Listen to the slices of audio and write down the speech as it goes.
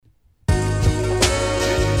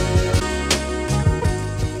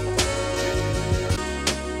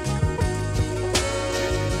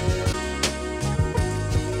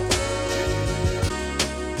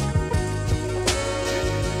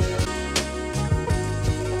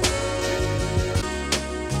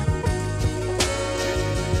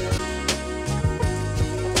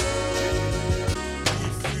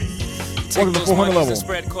Welcome to 400 Level.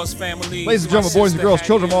 Ladies and gentlemen, boys and girls,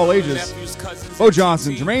 children of all ages, Beau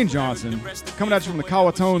Jermaine Johnson, coming at you from the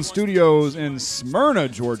Raetone Studios in Smyrna,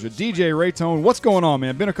 Georgia. DJ Raetone, what's going on,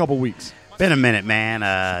 man? Been a couple weeks. Been a minute,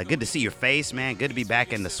 man. Good to see your face, man. Good to be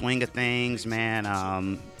back in the swing of things,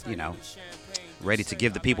 man. Ready to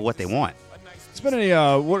give the people what they want. It's been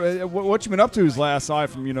what you been up to aside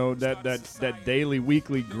from that daily,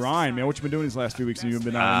 weekly grind, man. What you been doing these last few weeks? You've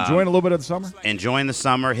been enjoying a little bit of the summer. Enjoying the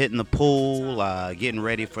summer, hitting the pool, getting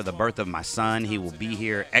ready for the birth of my son. He will be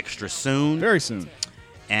here extra soon, very soon.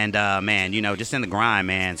 And man, just in the grind,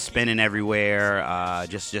 man, spinning everywhere,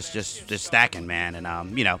 just stacking, man,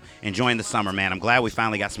 and enjoying the summer, man. I'm glad we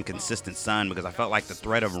finally got some consistent sun because I felt like the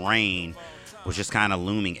threat of rain was just kind of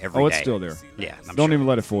looming every day. Oh, it's still there. Yeah. Don't even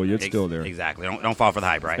let it fool you. It's still there. Exactly. Don't fall for the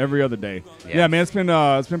hype, right? Every other day. Yeah, man, it's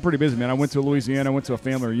been pretty busy, man. I went to Louisiana. I went to a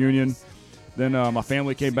family reunion. Then my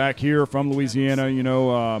family came back here from Louisiana,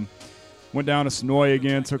 went down to Sonoy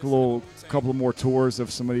again, took a couple of more tours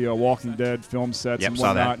of some of the Walking Dead film sets and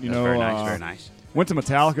whatnot. Saw that. Very nice, very nice. Went to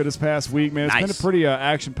Metallica this past week, man. It's nice. been a pretty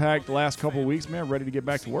action-packed the last couple of weeks, man. Ready to get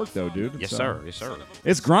back to work, though, dude. Yes, sir.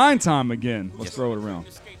 It's grind time again. Let's throw it around.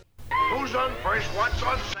 Who's on first? What's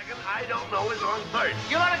on second? I don't know. Is on third.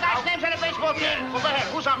 You know the guy's names on the baseball team? Yeah. Well, go ahead.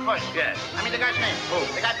 Who's on first? Yes. I mean the guy's name. Who?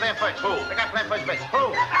 The guy playing first. Who? The guy playing first base.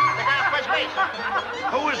 Who? The guy on first base.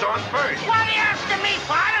 Who is on first? What are you asking me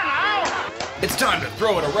for? I don't know. It's time to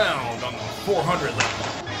throw it around on the 400 level.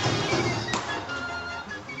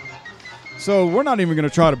 So we're not even going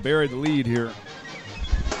to try to bury the lead here.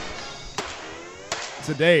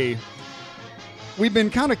 Today, we've been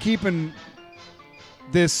kind of keeping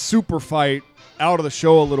this super fight out of the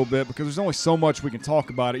show a little bit because there's only so much we can talk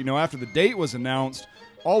about it. After the date was announced,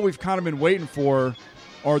 all we've kind of been waiting for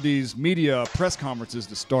are these media press conferences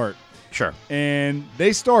to start. Sure. And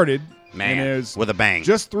they started. Man, with a bang.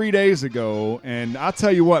 Just 3 days ago, and I'll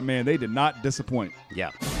tell you what, man, they did not disappoint. Yeah.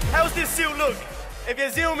 How's this suit look? If you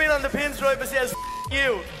zoom in on the pinstripe, it says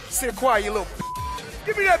you. Sit quiet, you little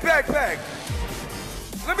Give me that backpack.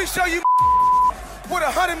 Let me show you what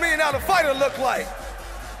 $100 million fighter look like.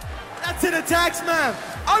 That's in a tax man.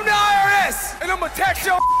 I'm the IRS, and I'm gonna tax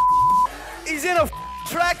your He's in a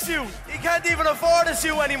tracksuit. He can't even afford a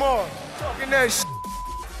suit anymore. Talking that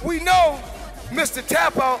We know Mr.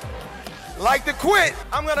 Tap Out like to quit.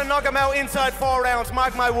 I'm gonna knock him out inside 4 rounds,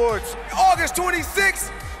 mark my words. August 26th,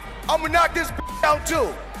 I'm gonna knock this out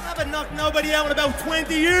too. I haven't knocked nobody out in about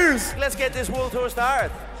 20 years. Let's get this world tour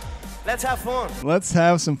started. Let's have fun. Let's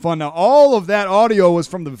have some fun. Now, all of that audio was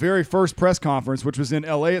from the very first press conference, which was in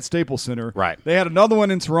L.A. at Staples Center. Right. They had another one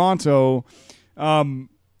in Toronto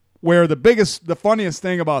where the funniest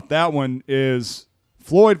thing about that one is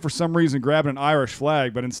Floyd, for some reason, grabbing an Irish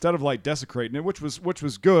flag, but instead of desecrating it, which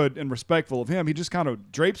was good and respectful of him, he just kind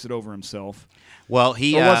of drapes it over himself. Well,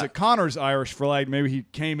 or was it Conor's Irish flag maybe he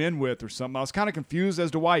came in with or something? I was kind of confused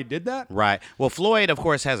as to why he did that. Right. Well, Floyd, of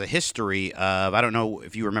course, has a history of, I don't know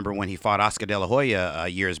if you remember when he fought Oscar De La Hoya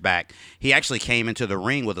years back, he actually came into the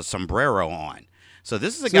ring with a sombrero on. So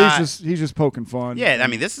this is a guy. He's just poking fun. Yeah, I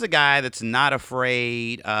mean, this is a guy that's not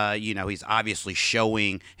afraid. He's obviously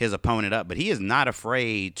showing his opponent up, but he is not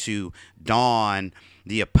afraid to don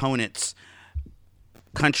the opponent's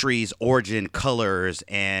country's origin colors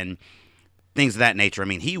and things of that nature. I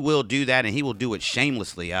mean, he will do that, and he will do it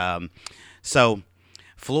shamelessly. So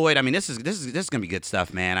Floyd, I mean, this is gonna be good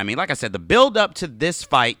stuff, man. I mean, like I said, the build up to this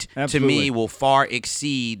fight Absolutely. to me will far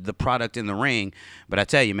exceed the product in the ring. But I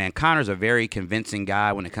tell you, man, Conor's a very convincing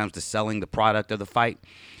guy when it comes to selling the product of the fight,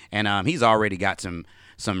 and he's already got some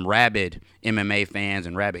rabid MMA fans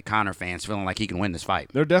and rabid Conor fans feeling like he can win this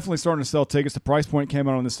fight. They're definitely starting to sell tickets. The price point came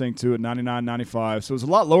out on this thing too at $99.95, so it was a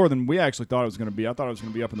lot lower than we actually thought it was going to be. I thought it was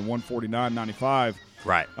going to be up in the $149.95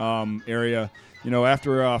 right area.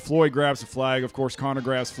 After Floyd grabs the flag, of course, Conor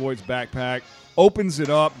grabs Floyd's backpack, opens it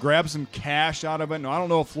up, grabs some cash out of it. Now, I don't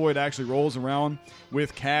know if Floyd actually rolls around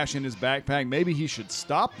with cash in his backpack. Maybe he should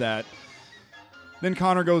stop that. Then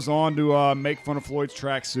Conor goes on to make fun of Floyd's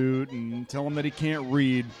tracksuit and tell him that he can't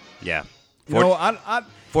read. Yeah.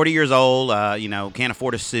 40 years old, can't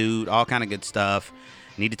afford a suit, all kind of good stuff.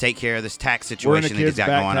 Need to take care of this tax situation that he's got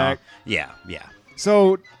going on. Yeah.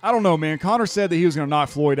 So, I don't know, man. Conor said that he was going to knock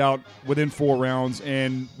Floyd out within 4 rounds,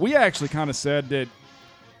 and we actually kind of said that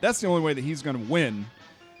that's the only way that he's going to win.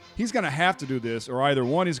 He's going to have to do this, or either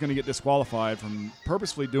one, he's going to get disqualified from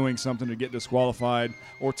purposefully doing something to get disqualified,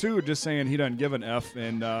 or two, just saying he doesn't give an F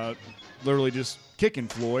and literally just kicking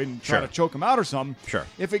Floyd and try to choke him out or something. Sure.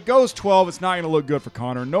 If it goes 12, it's not going to look good for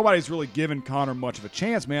Conor. Nobody's really given Conor much of a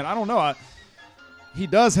chance, man. I don't know. he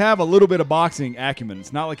does have a little bit of boxing acumen.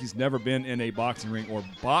 It's not like he's never been in a boxing ring or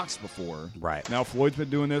boxed before. Right. Now, Floyd's been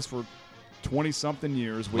doing this for 20-something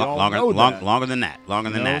years. We all longer, know that. Longer than that.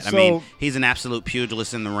 I mean, he's an absolute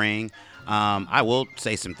pugilist in the ring. I will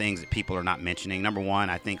say some things that people are not mentioning. Number one,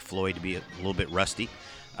 I think Floyd to be a little bit rusty.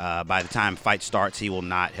 By the time fight starts, he will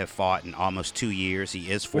not have fought in almost 2 years. He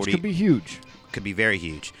is 40. Which could be huge. Could be very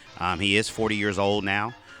huge. He is 40 years old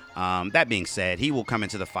now. That being said, he will come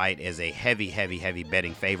into the fight as a heavy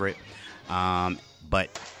betting favorite. But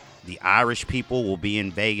the Irish people will be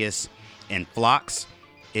in Vegas in flocks.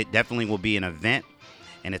 It definitely will be an event.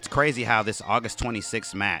 And it's crazy how this August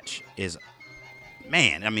 26th match is,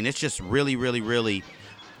 man, I mean, it's just really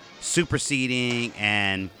superseding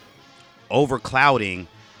and overclouding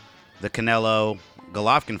the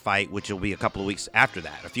Canelo-Golovkin fight, which will be a few weeks after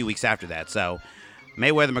that. So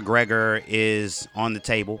Mayweather McGregor is on the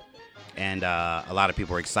table, and a lot of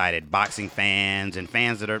people are excited. Boxing fans and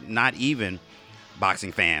fans that are not even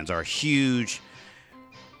boxing fans are huge,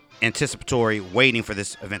 anticipatory, waiting for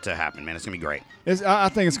this event to happen, man. It's going to be great. I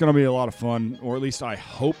think it's going to be a lot of fun, or at least I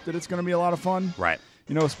hope that it's going to be a lot of fun. Right.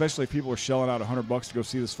 You know, especially if people are shelling out $100 to go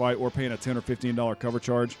see this fight or paying a $10 or $15 cover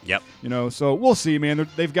charge. Yep. You know, so we'll see, man.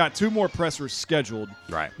 They've got 2 more pressers scheduled.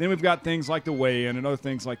 Right. Then we've got things like the weigh-in and other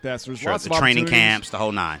things like that. So there's lots of training camps, the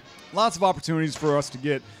whole nine. Lots of opportunities for us to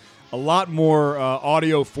get a lot more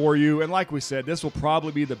audio for you. And like we said, this will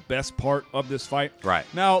probably be the best part of this fight. Right.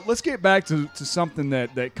 Now, let's get back to something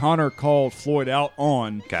that Conor called Floyd out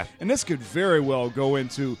on. Okay. And this could very well go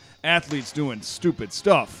into athletes doing stupid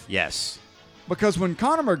stuff. Yes. Because when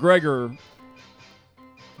Conor McGregor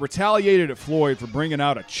retaliated at Floyd for bringing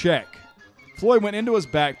out a check, Floyd went into his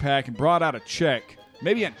backpack and brought out a check.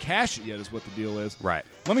 Maybe he hadn't cashed it yet is what the deal is. Right.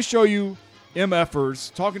 Let me show you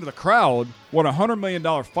MFers talking to the crowd what a $100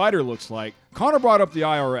 million fighter looks like. Conor brought up the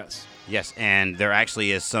IRS. Yes, and there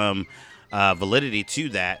actually is some validity to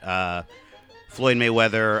that. Floyd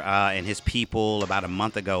Mayweather and his people about a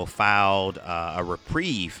month ago filed a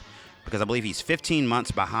reprieve because I believe he's 15 months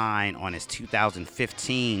behind on his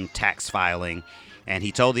 2015 tax filing, and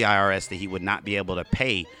he told the IRS that he would not be able to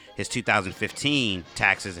pay his 2015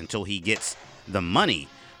 taxes until he gets the money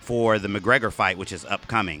for the McGregor fight, which is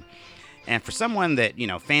upcoming. And for someone that, you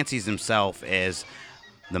know, fancies himself as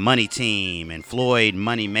the money team and Floyd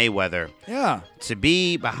Money Mayweather, Yeah. to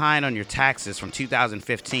be behind on your taxes from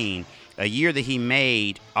 2015, a year that he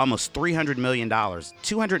made almost $300 million,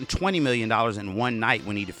 $220 million in one night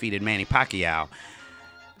when he defeated Manny Pacquiao,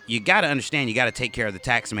 you got to understand you got to take care of the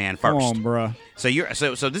tax man first. Come on,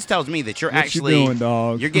 bruh. So this tells me that you're What actually you doing,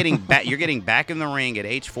 dog? you're getting back in the ring at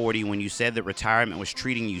age 40 when you said that retirement was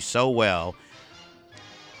treating you so well.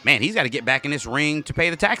 Man, he's got to get back in this ring to pay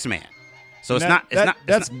the tax man. So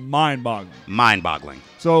That's mind-boggling. Mind-boggling.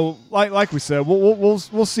 So, like we said,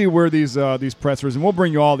 we'll see where these pressers, and we'll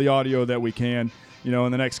bring you all the audio that we can, you know,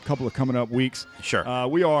 in the next couple of coming up weeks. Sure.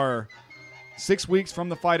 We are 6 weeks from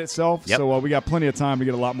the fight itself, Yep. so we got plenty of time to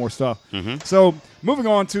get a lot more stuff. Mm-hmm. So, moving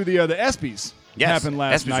on to the ESPYs. Yes. Happened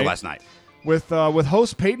last night. last night. With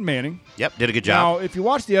host Peyton Manning. Yep. Did a good job. Now, if you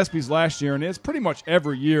watched the ESPYs last year, and it's pretty much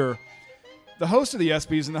every year, the host of the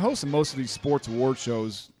ESPYs and the host of most of these sports award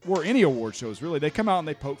shows, or any award shows really, they come out and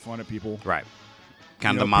they poke fun at people. Right.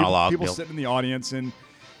 Kind You of know, the monologue. People deal. sitting in the audience, and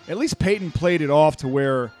at least Peyton played it off to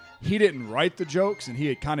where he didn't write the jokes, and he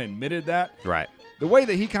had kind of admitted that. Right. The way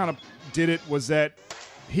that he kind of did it was that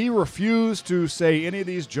he refused to say any of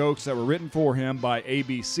these jokes that were written for him by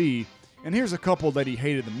ABC, and here's a couple that he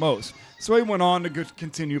hated the most. So he went on to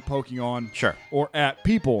continue poking on Sure. or at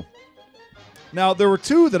people. Now, there were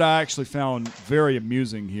 2 that I actually found very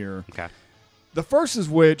amusing here. Okay. The first is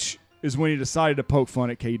when he decided to poke fun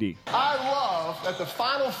at KD. I love that the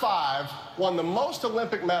Final Five won the most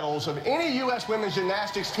Olympic medals of any U.S. women's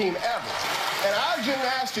gymnastics team ever. And our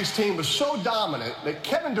gymnastics team was so dominant that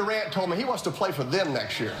Kevin Durant told me he wants to play for them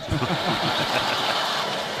next year.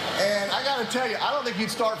 And I got to tell you, I don't think you'd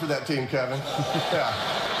start for that team, Kevin.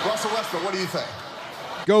 Yeah. Russell Westbrook, what do you think?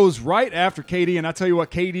 Goes right after KD, and I tell you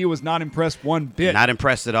what, KD was not impressed one bit. Not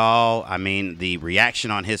impressed at all. I mean, the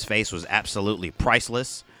reaction on his face was absolutely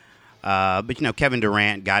priceless. But, you know, Kevin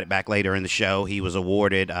Durant got it back later in the show. He was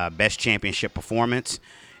awarded Best Championship Performance,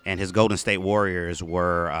 and his Golden State Warriors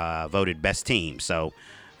were voted Best Team. So,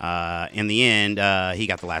 in the end, he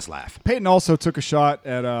got the last laugh. Peyton also took a shot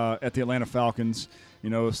at the Atlanta Falcons, you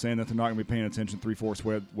know, saying that they're not going to be paying attention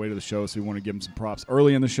 3/4 way to the show, so we want to give him some props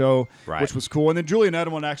early in the show, Right. which was cool. And then Julian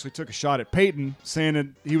Edelman actually took a shot at Peyton, saying that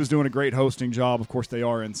he was doing a great hosting job. Of course, they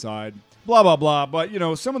are inside. Blah, blah, blah. But, you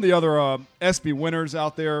know, some of the other ESPY winners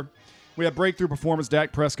out there, we have breakthrough performance,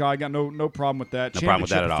 Dak Prescott. I got no problem with that. No problem with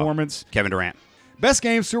that at all. Performance, Kevin Durant. Best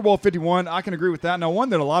game, Super Bowl 51. I can agree with that. Now, one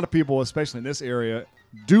that a lot of people, especially in this area,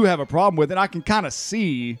 do have a problem with, and I can kind of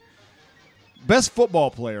see, best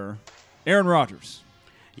football player, Aaron Rodgers.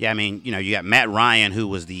 Yeah, I mean, you got Matt Ryan, who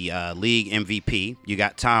was the league MVP. You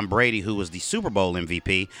got Tom Brady, who was the Super Bowl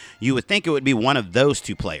MVP. You would think it would be one of those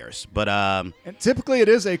two players, but and typically it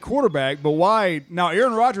is a quarterback. But why? Now,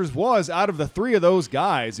 Aaron Rodgers was, out of the three of those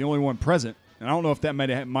guys, the only one present, and I don't know if that might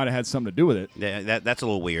have had something to do with it. Yeah, that's a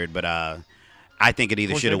little weird, but I think it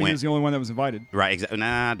either should have went. He was the only one that was invited. Right, exactly.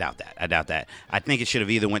 Nah, I doubt that. I think it should have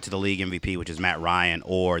either went to the league MVP, which is Matt Ryan,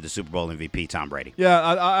 or the Super Bowl MVP, Tom Brady. Yeah,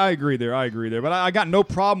 I agree there. But I got no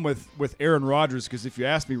problem with Aaron Rodgers, because if you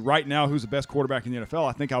ask me right now who's the best quarterback in the NFL,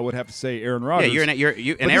 I think I would have to say Aaron Rodgers. Yeah,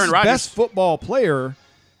 and Aaron Rodgers, best football player,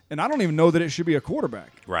 and I don't even know that it should be a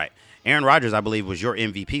quarterback. Right. Aaron Rodgers, I believe, was your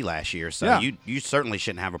MVP last year, so yeah. you certainly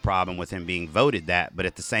shouldn't have a problem with him being voted that. But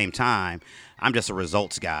at the same time, I'm just a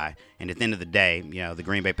results guy, and at the end of the day, the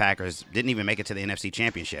Green Bay Packers didn't even make it to the NFC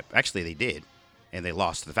Championship. Actually, they did, and they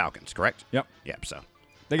lost to the Falcons. Correct? Yep. So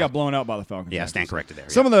they got blown out by the Falcons. Yeah, stand corrected there.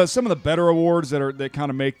 Some of the better awards that kind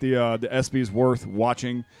of make the ESPYs worth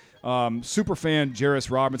watching. Super fan Jarris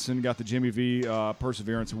Robinson got the Jimmy V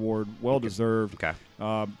Perseverance Award, well deserved. Okay.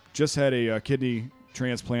 Just had a kidney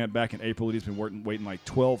transplant back in April that he's been waiting like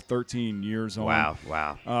 12, 13 years on.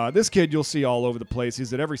 Wow. This kid you'll see all over the place.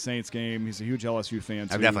 He's at every Saints game. He's a huge LSU fan,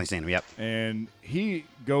 too. I've definitely seen him, yep. And he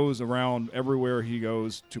goes around everywhere he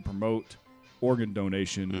goes to promote organ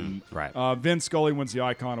donation. Right. Vin Scully wins the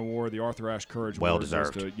Icon Award. The Arthur Ashe Courage well Award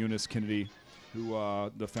deserved. goes to Eunice Kennedy, who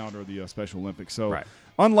the founder of the Special Olympics. So right.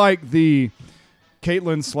 Unlike the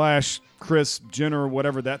Caitlyn/Chris Jenner,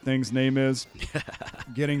 whatever that thing's name is,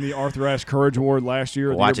 getting the Arthur Ashe Courage Award last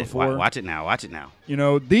year or the year before. Watch it now.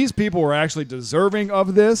 These people were actually deserving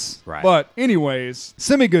of this. Right. But anyways,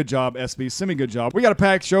 semi-good job, SB. Semi-good job. We got a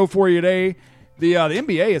packed show for you today. The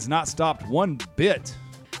NBA has not stopped one bit.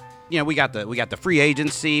 We got the free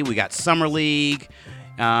agency. We got Summer League.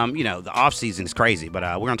 The offseason is crazy, but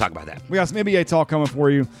we're going to talk about that. We got some NBA talk coming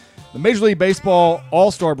for you. The Major League Baseball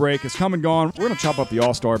All-Star break has come and gone. We're going to chop up the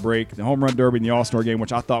All-Star break, the Home Run Derby, and the All-Star game,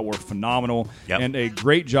 which I thought were phenomenal, and a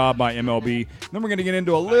great job by MLB. Then we're going to get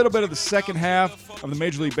into a little bit of the second half of the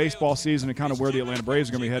Major League Baseball season and kind of where the Atlanta Braves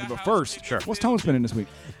are going to be headed. But first, what's Tone spinning this week?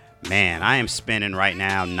 Man, I am spinning right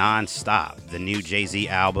now nonstop the new Jay-Z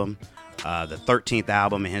album, the 13th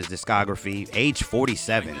album in his discography, age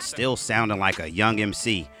 47, still sounding like a young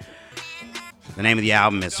MC. The name of the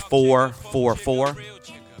album is 444.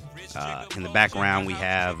 In the background, we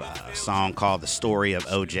have a song called The Story of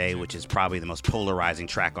OJ, which is probably the most polarizing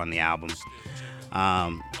track on the album.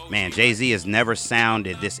 Man, Jay-Z has never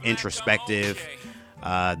sounded this introspective,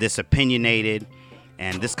 this opinionated,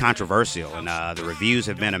 and this controversial. And the reviews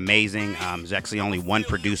have been amazing. There's actually only one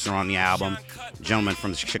producer on the album, a gentleman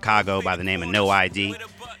from Chicago by the name of No ID.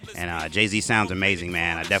 And Jay-Z sounds amazing,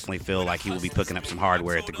 man. I definitely feel like he will be picking up some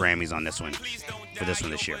hardware at the Grammys on this one. For this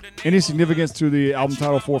one this year. Any significance to the album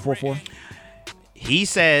title 444? He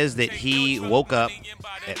says that he woke up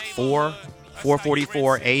at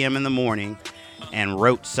 4:44 a.m. in the morning and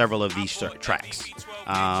wrote several of these tracks.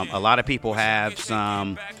 A lot of people have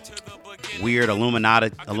some weird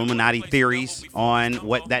Illuminati theories on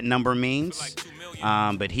what that number means,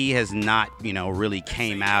 but he has not, really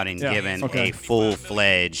came out and given a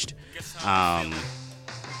full-fledged,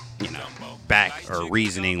 back or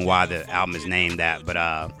reasoning why the album is named that. But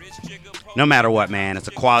no matter what, man, it's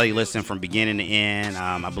a quality listen from beginning to end.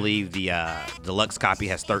 I believe the deluxe copy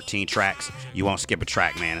has 13 tracks. You won't skip a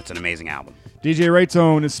track, man. It's an amazing album. DJ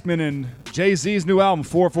Raetone is spinning Jay-Z's new album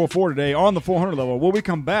 444 today on the 400 level. When we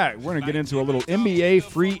come back, we're going to get into a little NBA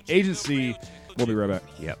free agency. We'll be right back.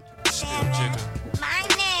 Yep. Still jigger.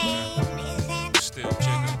 Still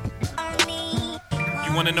jigger.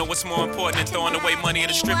 You want to know what's more important than throwing away money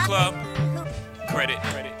at a strip club? Credit.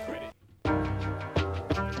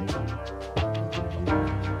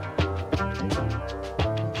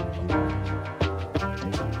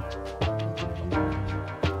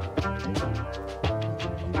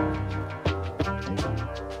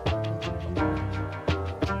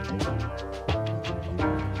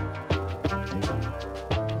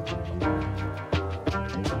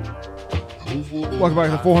 Welcome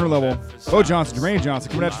back to the 400 level. Beau Johnson, Jermaine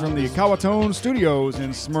Johnson, coming at you from the Raetone Studios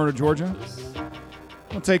in Smyrna, Georgia.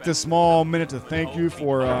 I'll take this small minute to thank you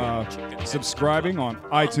for subscribing on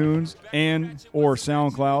iTunes and or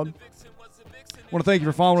SoundCloud. I want to thank you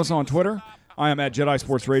for following us on Twitter. I am at Jedi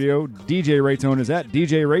Sports Radio. DJ Raetone is at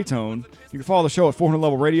DJ Raetone. You can follow the show at 400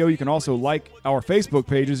 Level Radio. You can also like our Facebook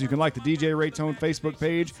pages. You can like the DJ Raetone Facebook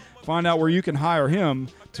page. Find out where you can hire him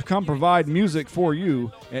to come provide music for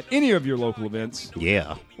you at any of your local events.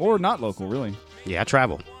 Yeah. Or not local, really. Yeah, I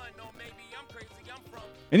travel.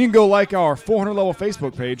 And you can go like our 400 Level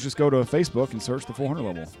Facebook page. Just go to Facebook and search the 400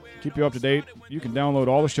 Level. Keep you up to date. You can download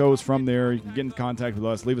all the shows from there. You can get in contact with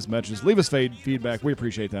us, leave us messages, leave us feedback. We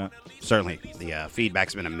appreciate that. Certainly. The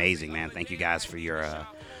feedback's been amazing, man. Thank you guys for your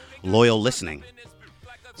loyal listening.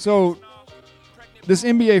 So this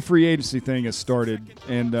NBA free agency thing has started,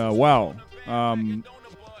 and wow.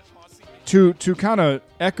 To kind of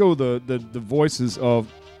echo the voices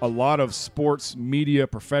of a lot of sports media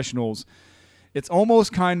professionals, it's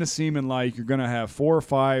almost kind of seeming like you're going to have 4 or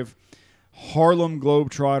 5 Harlem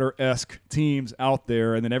Globetrotter-esque teams out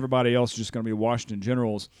there, and then everybody else is just going to be Washington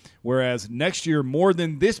Generals. Whereas next year, more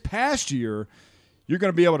than this past year, you're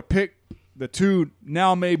going to be able to pick the 2,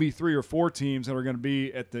 now maybe 3 or 4 teams that are going to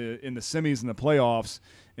be in the semis and the playoffs,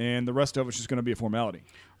 and the rest of it's just going to be a formality.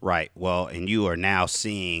 Right. Well, and you are now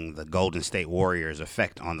seeing the Golden State Warriors'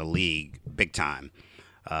 effect on the league big time.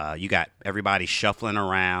 You got everybody shuffling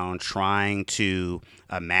around, trying to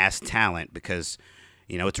amass talent because,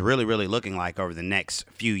 it's really, really looking like over the next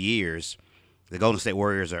few years, the Golden State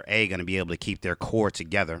Warriors are, A, going to be able to keep their core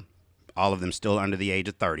together, all of them still under the age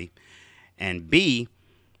of 30, and B,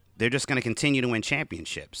 they're just going to continue to win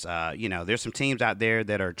championships. There's some teams out there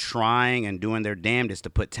that are trying and doing their damnedest to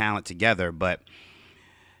put talent together, but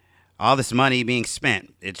all this money being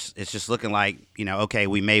spent, it's just looking like, okay,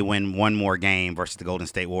 we may win one more game versus the Golden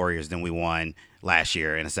State Warriors than we won last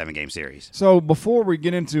year in a 7-game series. So before we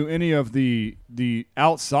get into any of the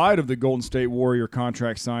outside of the Golden State Warrior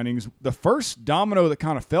contract signings, the first domino that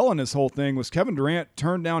kind of fell in this whole thing was Kevin Durant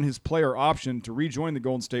turned down his player option to rejoin the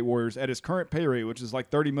Golden State Warriors at his current pay rate, which is like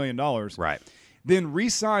 $30 million. Right. Then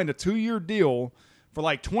re-signed a 2-year deal for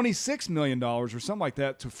like $26 million or something like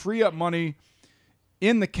that to free up money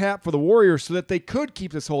in the cap for the Warriors so that they could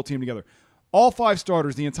keep this whole team together. All 5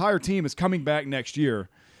 starters, the entire team is coming back next year.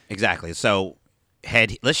 Exactly. So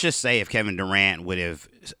let's just say if Kevin Durant would have,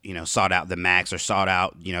 sought out the max or sought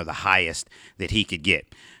out, the highest that he could get,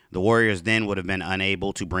 the Warriors then would have been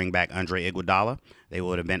unable to bring back Andre Iguodala. They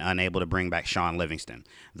would have been unable to bring back Sean Livingston.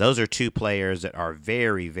 Those are 2 players that are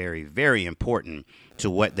very, very, very important to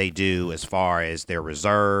what they do as far as their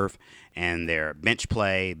reserve and their bench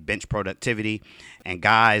play, bench productivity, and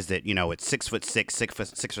guys that, at 6'6",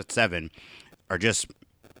 6'7", are just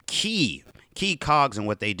key cogs in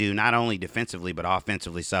what they do, not only defensively but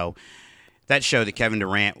offensively. So that showed that Kevin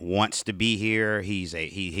Durant wants to be here.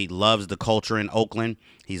 He loves the culture in Oakland.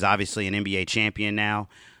 He's obviously an NBA champion now.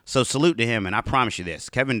 So salute to him, and I promise you this,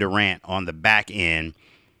 Kevin Durant on the back end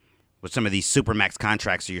with some of these SUPERMAX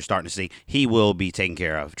contracts that you're starting to see, he will be taken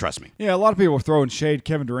care of. Trust me. Yeah, a lot of people are throwing shade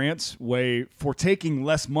Kevin Durant's way for taking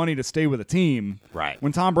less money to stay with a team. Right.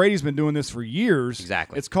 When Tom Brady's been doing this for years.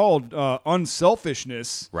 Exactly. It's called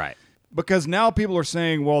unselfishness. Right. Because now people are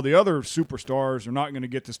saying, well, the other superstars are not going to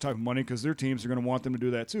get this type of money because their teams are going to want them to do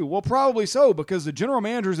that too. Well, probably so, because the general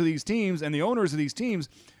managers of these teams and the owners of these teams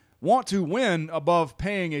want to win above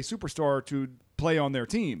paying a superstar to play on their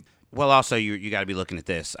team. Well, also, you got to be looking at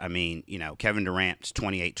this. I mean, Kevin Durant's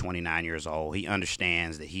 28, 29 years old. He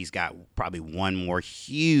understands that he's got probably one more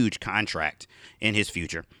huge contract in his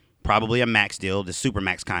future, probably a max deal. The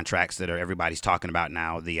SUPERMAX contracts that everybody's talking about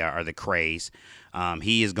now are the craze.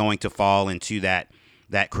 He is going to fall into that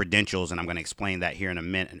credentials, and I'm going to explain that here in a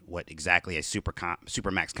minute, what exactly a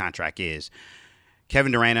SUPERMAX contract is.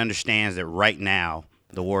 Kevin Durant understands that right now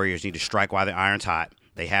the Warriors need to strike while the iron's hot.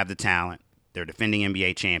 They have the talent. They're defending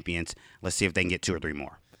NBA champions. Let's see if they can get 2 or 3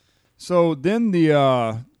 more. So then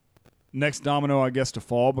the next domino, I guess, to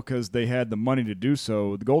fall because they had the money to do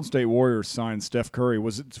so. The Golden State Warriors signed Steph Curry.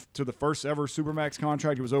 Was it to the first ever SUPERMAX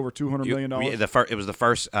contract? It was over $200 million? It was the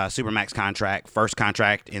first SUPERMAX contract, first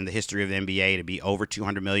contract in the history of the NBA to be over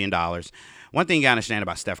 $200 million. One thing you got to understand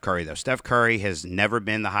about Steph Curry, though, Steph Curry has never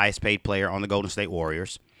been the highest paid player on the Golden State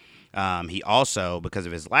Warriors. He also, because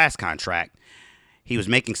of his last contract, he was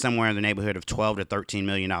making somewhere in the neighborhood of $12 to $13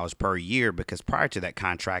 million per year because prior to that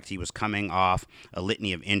contract, he was coming off a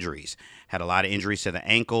litany of injuries. Had a lot of injuries to the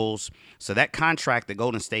ankles. So that contract that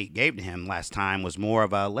Golden State gave to him last time was more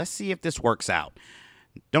of a, let's see if this works out.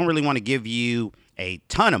 Don't really want to give you a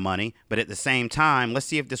ton of money, but at the same time, let's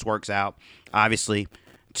see if this works out. Obviously,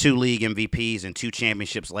 2 league MVPs and 2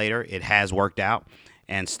 championships later, it has worked out.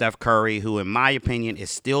 and Steph Curry, who in my opinion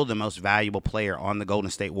is still the most valuable player on the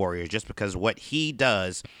Golden State Warriors, just because what he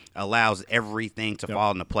does allows everything to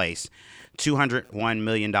fall into place. $201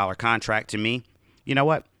 million contract to me, you know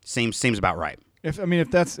what? Seems about right. If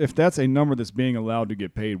that's a number that's being allowed to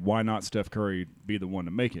get paid, why not Steph Curry be the one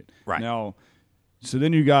to make it? Right. Now, so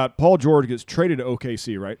then you got Paul George gets traded to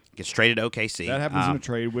OKC, right? Gets traded to OKC. That happens in a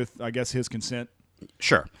trade with, I guess, his consent.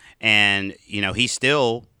 Sure. And, he's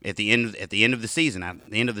still at the end of the season,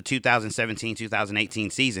 at the end of the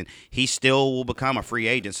 2017-2018 season, he still will become a free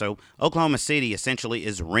agent. So Oklahoma City essentially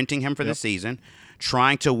is renting him for the season,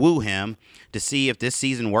 trying to woo him to see if this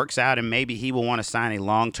season works out, and maybe he will want to sign a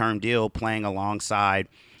long-term deal playing alongside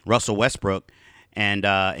Russell Westbrook and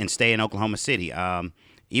stay in Oklahoma City.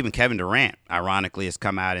 Even Kevin Durant, ironically, has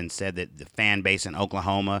come out and said that the fan base in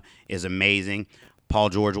Oklahoma is amazing. Paul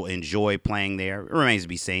George will enjoy playing there. It remains to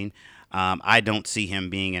be seen. I don't see him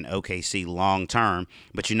being in OKC long-term,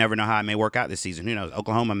 but you never know how it may work out this season. Who knows?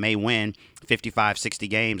 Oklahoma may win 55, 60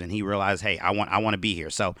 games, and he realizes, hey, I want to be here.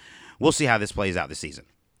 So we'll see how this plays out this season.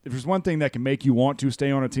 If there's one thing that can make you want to stay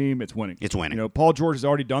on a team, it's winning. It's winning. Paul George has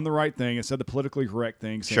already done the right thing and said the politically correct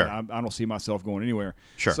thing, saying, Sure. I don't see myself going anywhere.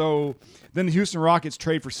 Sure. So then the Houston Rockets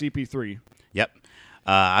trade for CP3. Yep.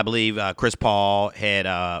 I believe Chris Paul had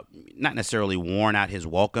not necessarily worn out his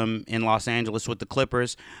welcome in Los Angeles with the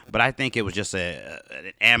Clippers, but I think it was just an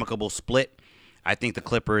amicable split. I think the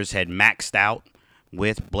Clippers had maxed out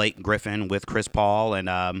with Blake Griffin, with Chris Paul,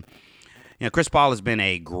 and Chris Paul has been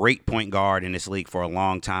a great point guard in this league for a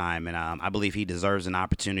long time, and I believe he deserves an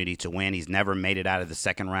opportunity to win. He's never made it out of the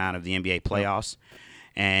second round of the NBA playoffs,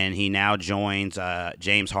 and he now joins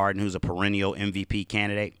James Harden, who's a perennial MVP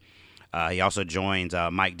candidate. He also joins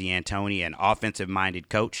Mike D'Antoni, an offensive-minded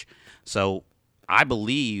coach. So I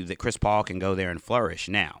believe that Chris Paul can go there and flourish.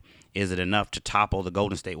 Now, is it enough to topple the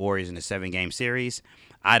Golden State Warriors in a 7-game series?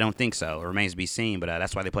 I don't think so. It remains to be seen, but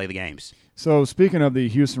that's why they play the games. So speaking of the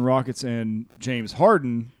Houston Rockets and James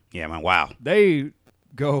Harden, yeah, man, wow. They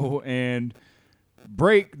go and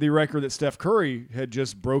break the record that Steph Curry had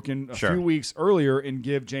just broken a few weeks earlier and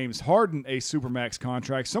give James Harden a Supermax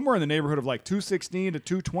contract somewhere in the neighborhood of like $216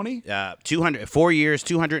 to $220. 4 years,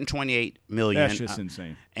 $228 million. That's just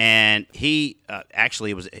insane. And he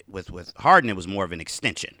actually, it was with Harden, it was more of an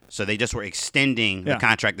extension. So they just were extending the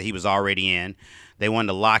contract that he was already in. They wanted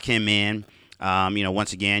to lock him in.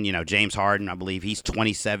 Once again, James Harden, I believe he's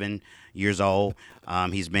 27 years old.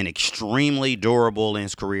 He's been extremely durable in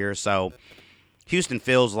his career. So Houston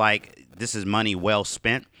feels like this is money well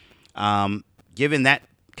spent. Giving that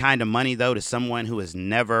kind of money, though, to someone who has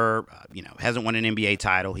never, hasn't won an NBA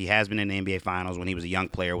title. He has been in the NBA Finals when he was a young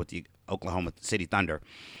player with the Oklahoma City Thunder.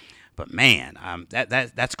 But, man,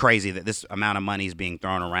 that's crazy that this amount of money is being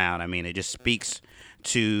thrown around. I mean, it just speaks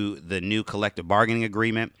to the new collective bargaining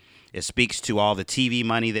agreement. It speaks to all the TV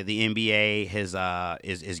money that the NBA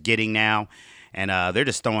is getting now. And they're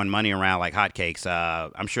just throwing money around like hotcakes.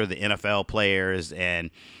 I'm sure the NFL players and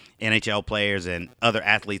NHL players and other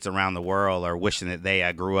athletes around the world are wishing that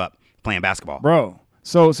they grew up playing basketball. Bro,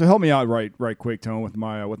 so help me out right quick, Tone, with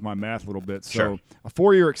my math a little bit. So Sure. A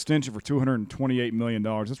 4-year extension for $228 million.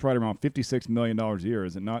 That's right around $56 million a year,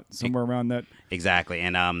 is it not? Somewhere around that? Exactly.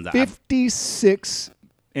 And 56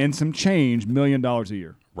 and some change $1 million a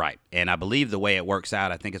year. Right. And I believe the way it works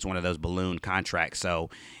out, I think it's one of those balloon contracts. So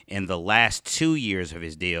in the last 2 years of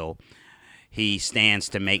his deal, he stands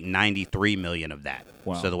to make $93 million of that.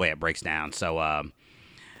 Wow. So the way it breaks down. So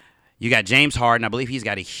you got James Harden. I believe he's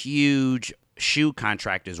got a huge shoe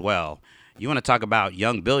contract as well. You want to talk about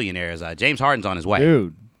young billionaires. James Harden's on his way.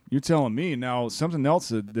 Dude, you're telling me. Now, something else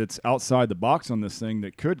that's outside the box on this thing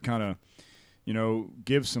that could kind of,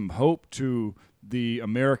 give some hope to the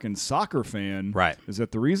American soccer fan, right, is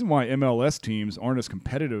that the reason why MLS teams aren't as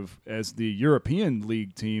competitive as the European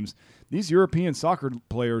league teams, these European soccer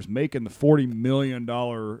players make in the $40 million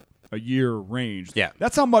a year range. Yeah.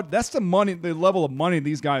 That's how much, that's the level of money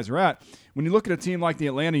these guys are at. When you look at a team like the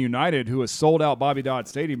Atlanta United, who has sold out Bobby Dodd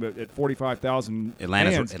Stadium at 45,000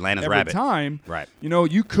 fans Atlanta's every rabid. time, right,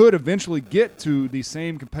 you could eventually get to the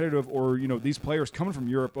same competitive, or, these players coming from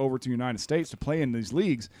Europe over to the United States to play in these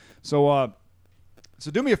leagues. So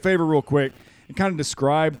do me a favor real quick and kind of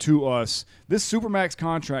describe to us this Supermax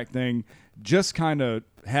contract thing just kind of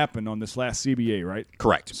happened on this last CBA, right?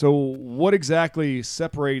 Correct. So what exactly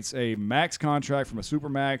separates a max contract from a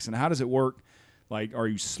Supermax, and how does it work? Like, are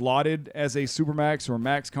you slotted as a Supermax or a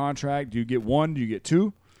max contract? Do you get one? Do you get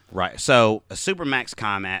two? Right. So a Supermax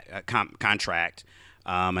contract,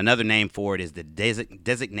 another name for it is the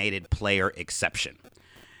designated player exception.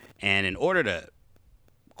 And in order to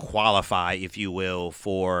qualify, if you will,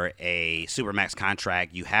 for a Supermax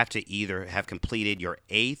contract, you have to either have completed your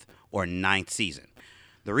 8th or 9th season.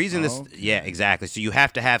 The reason yeah, exactly. So you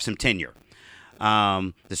have to have some tenure.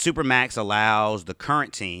 The Supermax allows the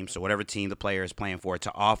current team, so whatever team the player is playing for,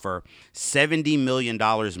 to offer $70 million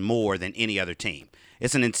more than any other team.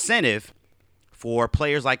 It's an incentive for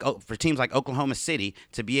teams like Oklahoma City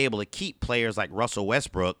to be able to keep players like Russell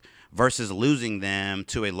Westbrook versus losing them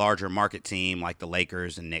to a larger market team like the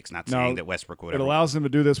Lakers and Knicks. Not saying that Westbrook would. It allows them to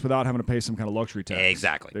do this without having to pay some kind of luxury tax.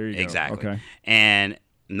 Exactly. There you go. Exactly. Okay. And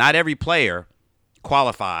not every player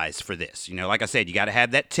qualifies for this. Like I said, you got to have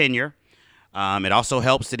that tenure. It also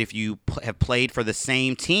helps that if you have played for the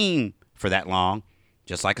same team for that long,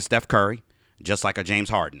 just like a Steph Curry, just like a James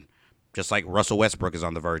Harden, just like Russell Westbrook is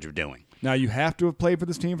on the verge of doing. Now, you have to have played for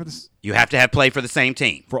this team for this? You have to have played for the same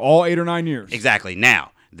team. For all 8 or 9 years. Exactly.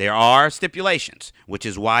 Now, there are stipulations, which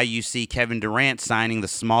is why you see Kevin Durant signing the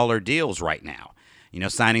smaller deals right now.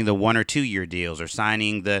 Signing the 1 or 2 year deals, or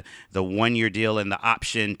signing the 1 year deal and the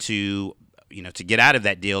option to get out of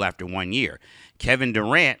that deal after 1 year. Kevin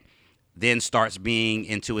Durant then starts being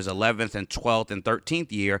into his 11th and 12th and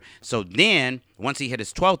 13th year. So then, once he hit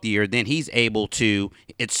his 12th year, then he's able to,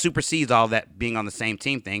 it supersedes all that being on the same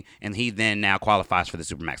team thing, and he then now qualifies for the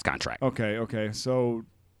Supermax contract. Okay. So,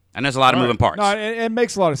 and there's a lot of moving parts. No, it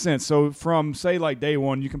makes a lot of sense. So from, say, like day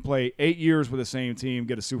one, you can play 8 years with the same team,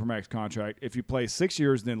 get a Supermax contract. If you play 6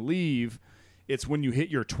 years, then leave, it's when you hit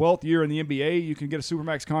your 12th year in the NBA, you can get a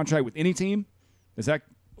Supermax contract with any team? Is that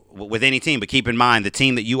with any team, but keep in mind the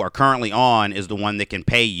team that you are currently on is the one that can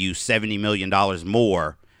pay you $70 million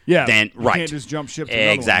more. Yeah, than you can't just jump ship to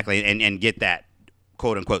another exactly, one. and get that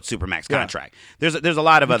quote unquote Supermax contract. There's a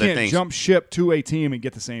lot of other things. You can't jump ship to a team and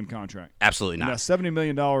get the same contract. Absolutely not. Now, $70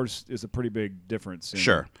 million is a pretty big difference.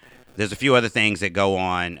 Sure. There's a few other things that go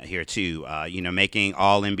on here too. Making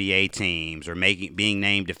all NBA teams, or being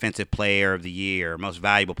named Defensive Player of the Year, Most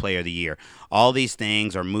Valuable Player of the Year. All these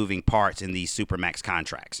things are moving parts in these Supermax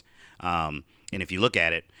contracts. And if you look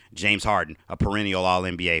at it, James Harden, a perennial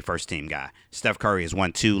All-NBA first-team guy. Steph Curry has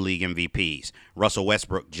won 2 league MVPs. Russell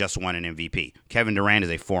Westbrook just won an MVP. Kevin Durant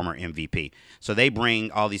is a former MVP. So they bring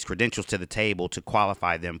all these credentials to the table to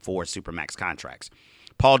qualify them for Supermax contracts.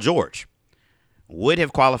 Paul George would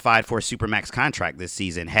have qualified for a Supermax contract this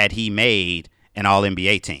season had he made an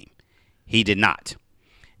All-NBA team. He did not.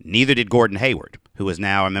 Neither did Gordon Hayward, who is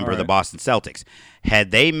now a member of the Boston Celtics.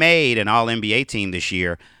 Had they made an All-NBA team this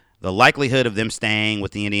year, the likelihood of them staying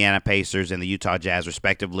with the Indiana Pacers and the Utah Jazz,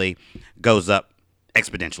 respectively, goes up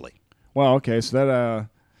exponentially. Well, okay, so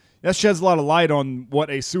that sheds a lot of light on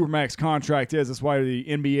what a Supermax contract is. That's why the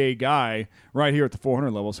NBA guy right here at the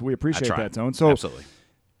 400 level. So we appreciate that, Tone. So absolutely.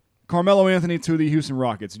 Carmelo Anthony to the Houston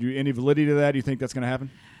Rockets. Do you any validity to that? Do you think that's going to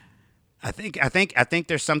happen? I think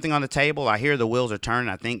there's something on the table. I hear the wheels are turning.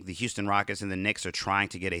 I think the Houston Rockets and the Knicks are trying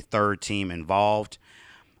to get a third team involved.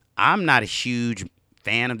 I'm not a huge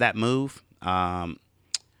fan of that move. Carmelo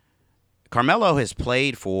has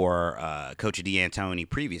played for Coach D'Antoni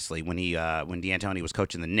previously when D'Antoni was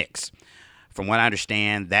coaching the Knicks. From what I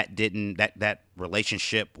understand, that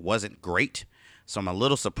relationship wasn't great. So I'm a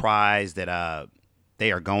little surprised that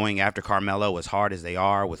they are going after Carmelo as hard as they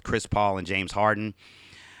are with Chris Paul and James Harden.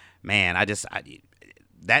 Man,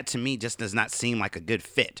 that to me just does not seem like a good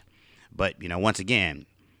fit. But, once again,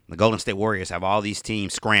 the Golden State Warriors have all these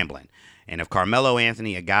teams scrambling. And if Carmelo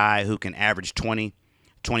Anthony, a guy who can average 20,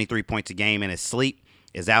 23 points a game in his sleep,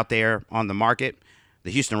 is out there on the market,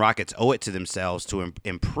 the Houston Rockets owe it to themselves to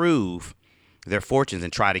improve their fortunes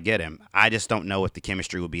and try to get him. I just don't know if the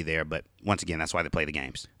chemistry will be there, but once again, that's why they play the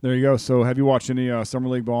games. There you go. So have you watched any Summer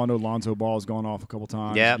League ball? I know Lonzo Ball has gone off a couple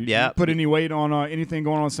times. Yeah. You put any weight on anything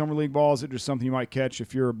going on in Summer League ball? Is it just something you might catch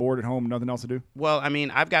if you're bored at home and nothing else to do? Well, I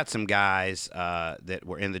mean, I've got some guys that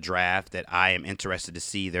were in the draft that I am interested to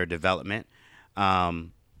see their development.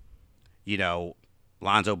 Lonzo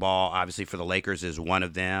Ball, obviously, for the Lakers is one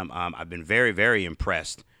of them. I've been very, very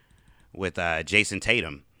impressed with Jason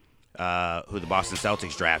Tatum, who the Boston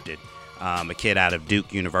Celtics drafted, a kid out of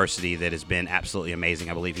Duke University that has been absolutely amazing.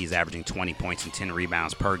 I believe he's averaging 20 points and 10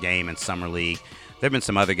 rebounds per game in Summer League. There have been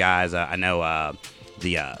some other guys. I know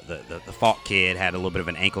the Falk kid had a little bit of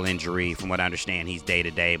an ankle injury. From what I understand, he's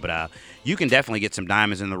day-to-day. But you can definitely get some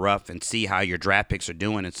diamonds in the rough and see how your draft picks are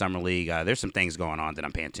doing in Summer League. There's some things going on that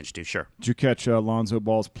I'm paying attention to, sure. Did you catch Lonzo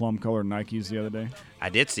Ball's plum-colored Nikes the other day? I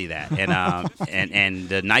did see that. And and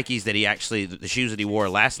the Nikes that the shoes that he wore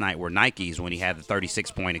last night were Nikes when he had the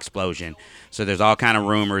 36-point explosion. So there's all kind of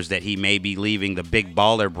rumors that he may be leaving the Big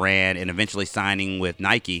Baller brand and eventually signing with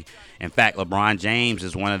Nike In fact, LeBron James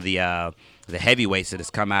is one of the heavyweights that has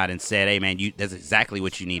come out and said, hey, man, that's exactly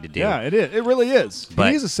what you need to do. Yeah, it is. It really is. But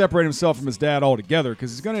he needs to separate himself from his dad altogether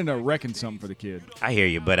because he's going to end up wrecking something for the kid. I hear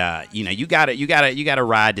you, but you gotta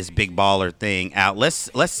ride this big baller thing out.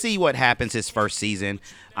 Let's see what happens his first season.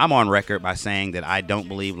 I'm on record by saying that I don't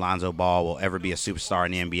believe Lonzo Ball will ever be a superstar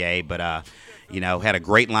in the NBA, but had a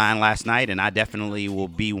great line last night, and I definitely will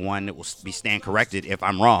be one that will be stand corrected if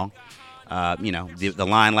I'm wrong. The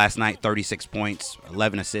line last night, 36 points,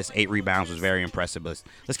 11 assists, 8 rebounds was very impressive. But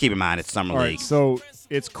let's keep in mind it's summer league. Right, so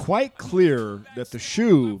it's quite clear that the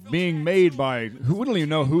shoe being made by we don't even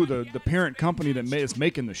know who the parent company that is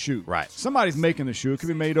making the shoe. Right. Somebody's making the shoe. It could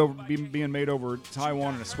be being made over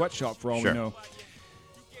Taiwan in a sweatshop for all we know.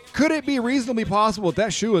 Could it be reasonably possible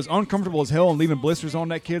that shoe is uncomfortable as hell and leaving blisters on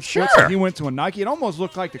that kid's foot? So he went to a Nike. It almost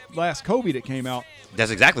looked like the last Kobe that came out.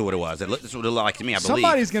 That's exactly what it was. That's what it looked like to me, I believe.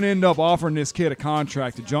 Somebody's going to end up offering this kid a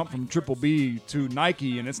contract to jump from Triple B to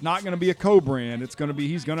Nike, and it's not going to be a co-brand. It's going to be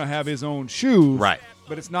he's going to have his own shoe. Right.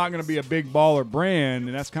 But it's not going to be a big baller brand,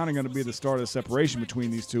 and that's kind of going to be the start of the separation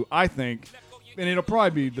between these two, I think. And it'll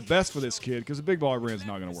probably be the best for this kid because the big baller brand is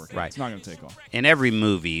not going to work. Right. It's not going to take off. In every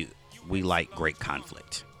movie, we like great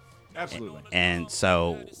conflict. Absolutely. And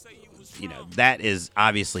so, that is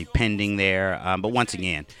obviously pending there. But once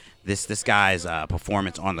again, this guy's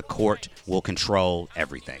performance on the court will control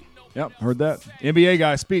everything. Yep, heard that. NBA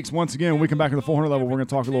guy speaks once again. When we come back to the 400 level, we're going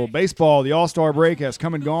to talk a little baseball. The All-Star break has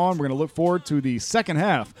come and gone. We're going to look forward to the second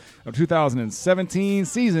half of 2017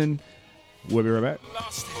 season. We'll be right back.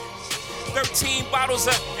 13 bottles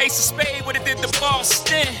of Ace of Spade, what it did to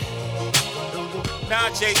Boston. Nah,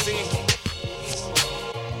 Jay-Z.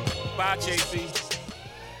 Bye, Jay-Z.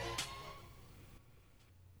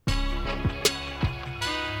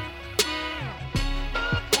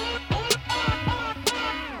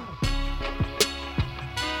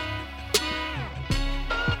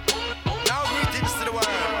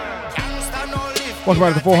 Welcome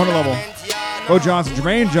back to the 400 level. Beau Johnson,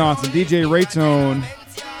 Jermaine Johnson, DJ Raetone,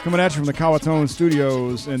 coming at you from the Kawatone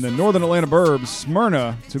Studios in the northern Atlanta burbs,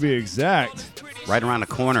 Smyrna to be exact. Right around the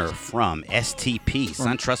corner from STP,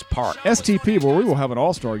 SunTrust Park. STP, where we will have an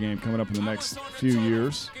All-Star game coming up in the next few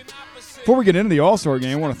years. Before we get into the All-Star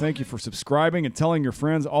game, I want to thank you for subscribing and telling your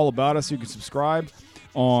friends all about us. You can subscribe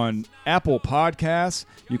on Apple Podcasts.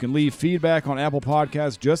 You can leave feedback on Apple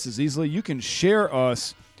Podcasts just as easily. You can share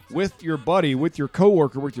us with your buddy, with your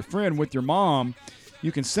coworker, with your friend, with your mom.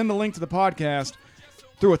 You can send a link to the podcast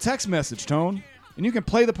through a text message, Tone. And you can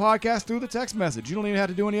play the podcast through the text message. You don't even have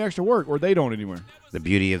to do any extra work, or they don't anywhere. The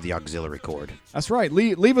beauty of the auxiliary cord. That's right.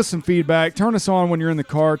 Leave us some feedback. Turn us on when you're in the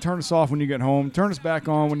car. Turn us off when you get home. Turn us back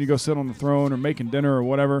on when you go sit on the throne or making dinner or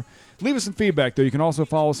whatever. Leave us some feedback, though. You can also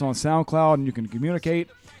follow us on SoundCloud, and you can communicate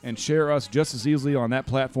and share us just as easily on that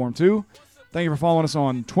platform, too. Thank you for following us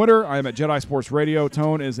on Twitter. I am at Jedi Sports Radio.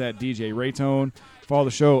 Tone is at DJ Raetone. Follow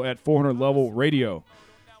the show at 400 Level Radio.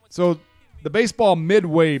 So the baseball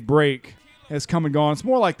midway break has come and gone. It's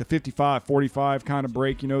more like the 55-45 kind of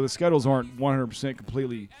break. The schedules aren't 100%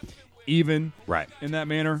 completely even in that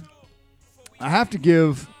manner. I have to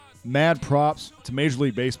give mad props to Major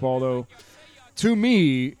League Baseball, though. To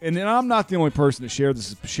me, and I'm not the only person that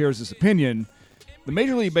shares this opinion, the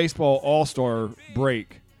Major League Baseball All-Star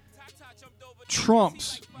break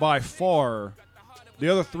trumps by far the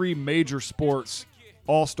other three major sports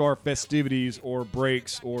all-star festivities or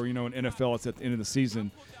breaks, or in NFL it's at the end of the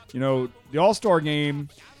season. The All-Star game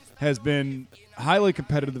has been highly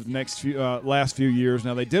competitive the last few years.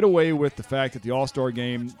 Now, they did away with the fact that the All-Star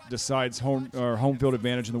game decides home field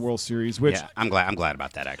advantage in the World Series, which I'm glad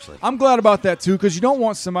about that, actually. I'm glad about that too, because you don't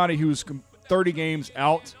want somebody who's 30 games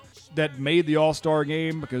out that made the All-Star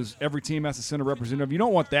game, because every team has to send a representative. You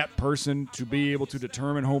don't want that person to be able to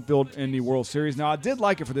determine home field in the World Series. Now, I did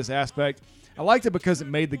like it for this aspect. I liked it because it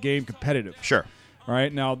made the game competitive. Sure. All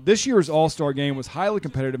right. Now, this year's All-Star game was highly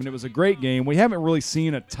competitive, and it was a great game. We haven't really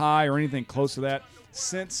seen a tie or anything close to that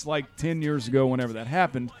since like 10 years ago, whenever that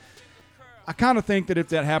happened. I kind of think that if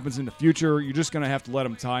that happens in the future, you're just going to have to let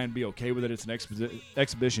them tie and be okay with it. It's an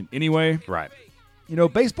exhibition anyway. Right.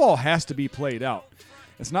 Baseball has to be played out.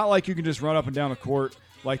 It's not like you can just run up and down the court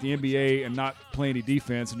like the NBA and not play any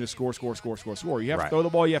defense and just score. You have to throw the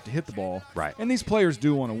ball. You have to hit the ball. Right. And these players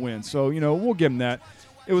do want to win. So, we'll give them that.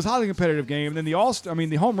 It was a highly competitive game. And then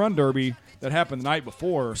the home run derby that happened the night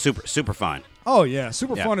before. Super fun. Oh, yeah.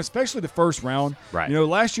 Super fun, especially the first round. Right.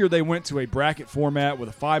 Last year they went to a bracket format with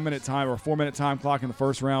a 5-minute time or a 4-minute time clock in the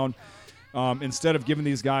first round. Instead of giving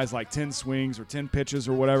these guys like 10 swings or 10 pitches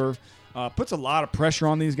or whatever. Puts a lot of pressure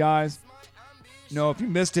on these guys. If you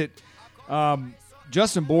missed it,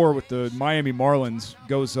 Justin Bour with the Miami Marlins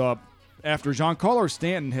goes up after Giancarlo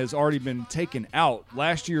Stanton has already been taken out,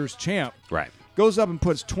 last year's champ, Right. goes up and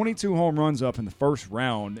puts 22 home runs up in the first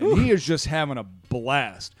round, and he is just having a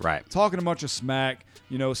blast. Right. Talking a bunch of smack.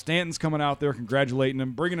 You know, Stanton's coming out there congratulating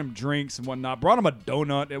him, bringing him drinks and whatnot. Brought him a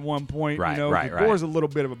donut at one point. Right, you know, right. Gore's a little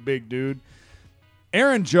bit of a big dude.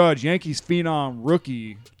 Aaron Judge, Yankees phenom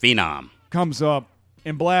rookie, comes up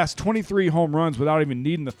and blasts 23 home runs without even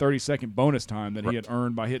needing the 30-second bonus time that he had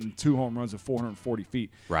earned by hitting 2 home runs at 440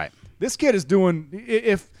 feet. Right. This kid is doing –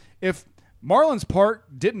 if Marlins Park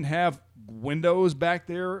didn't have windows back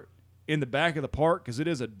there in the back of the park, because it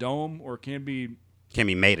is a dome or can be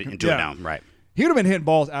made into a dome, right. He would have been hitting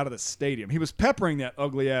balls out of the stadium. He was peppering that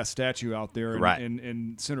ugly-ass statue out there Right.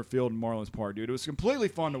 in center field in Marlins Park, dude. It was completely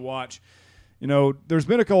fun to watch. You know, there's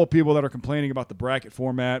been a couple of people that are complaining about the bracket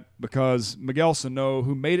format because Miguel Sano,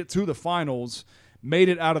 who made it to the finals, made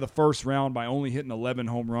it out of the first round by only hitting 11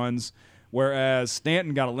 home runs, whereas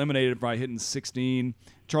Stanton got eliminated by hitting 16.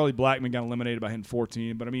 Charlie Blackmon got eliminated by hitting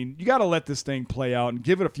 14. But, I mean, you got to let this thing play out and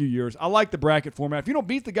give it a few years. I like the bracket format. If you don't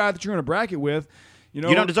beat the guy that you're in a bracket with, you know.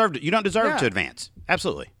 You don't deserve to advance.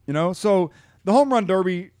 Absolutely. You know, so the home run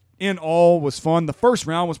derby in all was fun. The first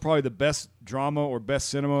round was probably the best drama or best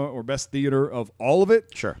cinema or best theater of all of it.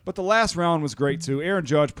 Sure. But the last round was great, too. Aaron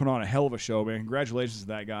Judge put on a hell of a show, man. Congratulations to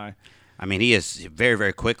that guy. I mean, he is very,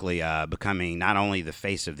 very quickly becoming not only the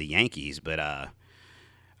face of the Yankees, but,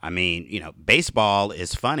 I mean, you know, baseball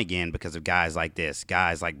is fun again because of guys like this,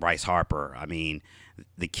 guys like Bryce Harper. I mean,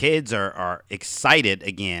 the kids are excited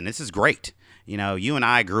again. This is great. You know, you and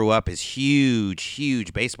I grew up as huge,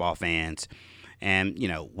 huge baseball fans. And, you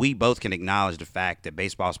know, we both can acknowledge the fact that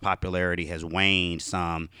baseball's popularity has waned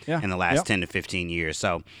some in the last 10 to 15 years.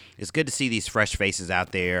 So it's good to see these fresh faces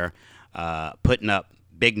out there putting up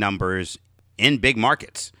big numbers in big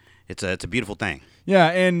markets. It's a beautiful thing. Yeah,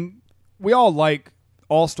 and we all like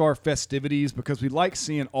all-star festivities because we like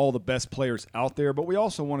seeing all the best players out there, but we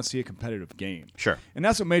also want to see a competitive game. Sure. And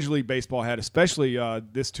that's what Major League Baseball had, especially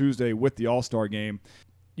this Tuesday with the All-Star game.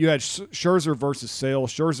 You had Scherzer versus Sale.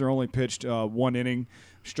 Scherzer only pitched 1 inning,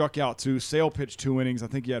 struck out 2. Sale pitched 2 innings. I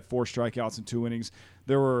think he had 4 strikeouts in 2 innings.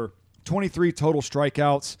 There were 23 total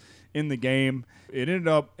strikeouts in the game. It ended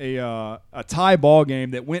up a tie ball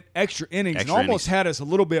game that went extra innings and almost had us a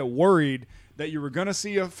little bit worried that you were going to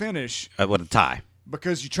see a finish. With a tie.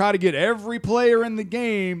 Because you try to get every player in the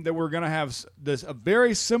game that we're going to have a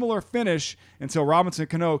very similar finish until Robinson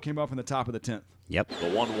Cano came up in the top of the 10th. Yep. The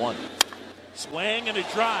 1-1. Swing and a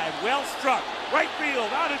drive. Well struck. Right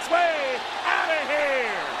field. On its way. Out of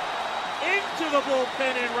here. Into the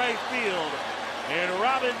bullpen in right field. And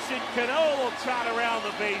Robinson Cano will trot around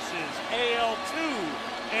the bases. AL2,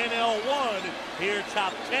 NL1. Here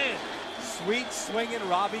top 10. Sweet swinging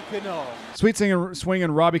Robbie Cano. Sweet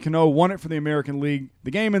swinging Robbie Cano won it for the American League.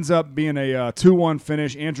 The game ends up being a 2-1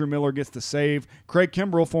 finish. Andrew Miller gets the save. Craig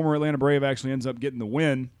Kimbrell, former Atlanta Brave, actually ends up getting the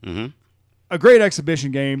win. Mm-hmm. A great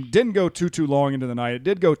exhibition game. Didn't go too long into the night. It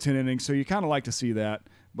did go 10 innings, so you kind of like to see that.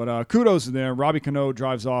 But kudos to them. Robbie Cano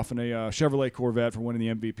drives off in a Chevrolet Corvette for winning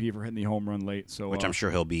the MVP for hitting the home run late. So, which I'm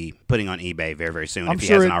sure he'll be putting on eBay very, very soon if he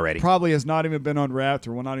sure hasn't already. Probably has not even been unwrapped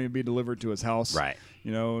or will not even be delivered to his house. Right.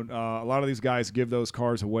 You know, a lot of these guys give those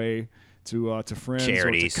cars away to friends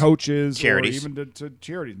charities. or to coaches charities. or even to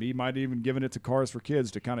charities. He might have even given it to Cars for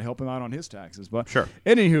Kids to kind of help him out on his taxes. But sure.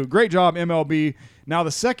 Anywho, great job, MLB. Now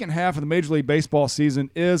the second half of the Major League Baseball season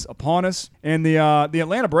is upon us. And the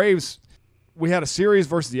Atlanta Braves, we had a series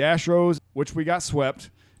versus the Astros, which we got swept.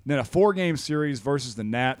 Then a 4-game series versus the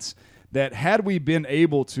Nats that had we been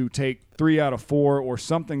able to take 3 out of 4 or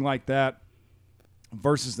something like that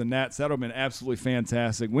versus the Nats, that would have been absolutely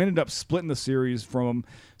fantastic. We ended up splitting the series from them,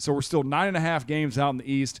 so we're still 9.5 games out in the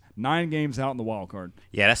East, 9 games out in the wild card.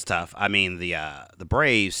 Yeah, that's tough. I mean, the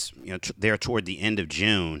Braves, you know, they're toward the end of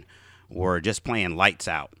June, were just playing lights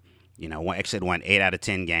out. You know, actually had won 8 out of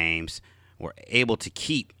 10 games. Were able to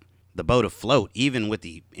keep the boat afloat, even with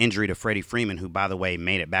the injury to Freddie Freeman, who, by the way,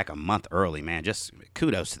 made it back a month early, man. Just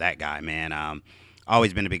kudos to that guy, man.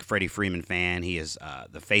 Always been a big Freddie Freeman fan. He is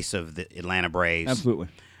the face of the Atlanta Braves. Absolutely.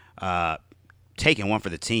 Taking one for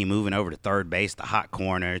the team, moving over to third base, the hot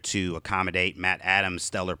corner, to accommodate Matt Adams'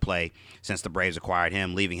 stellar play since the Braves acquired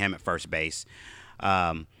him, leaving him at first base.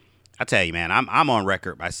 I tell you, man, I'm on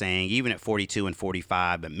record by saying, even at 42 and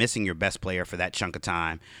 45, but missing your best player for that chunk of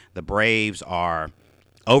time, the Braves are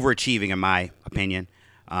overachieving, in my opinion.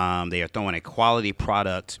 They are throwing a quality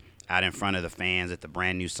product out in front of the fans at the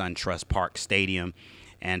brand new SunTrust Park Stadium,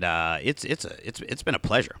 and it's been a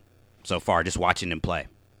pleasure so far just watching them play.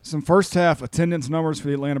 Some first half attendance numbers for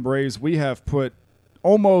the Atlanta Braves. We have put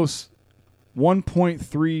almost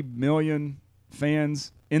 1.3 million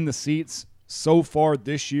fans in the seats so far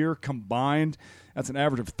this year combined. That's an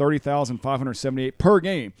average of 30,578 per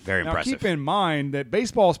game. Very impressive. Now, keep in mind that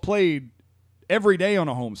baseball's played every day on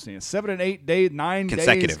a homestand, 7 and 8 days, 9 days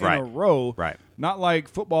in a row. Right. Not like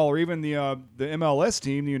football or even the MLS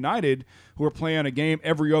team, the United, who are playing a game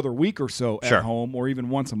every other week or so at home, or even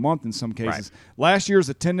once a month in some cases. Right. Last year's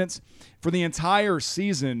attendance for the entire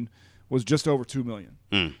season was just over 2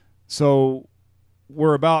 million. So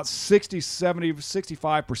we're about 60, 70,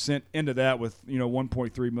 65% into that with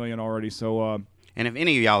 1.3 million already. So. And if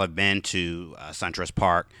any of y'all have been to SunTrust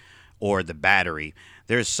Park or the Battery,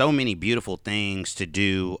 there's so many beautiful things to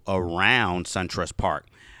do around SunTrust Park.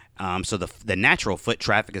 So the natural foot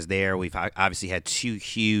traffic is there. We've obviously had 2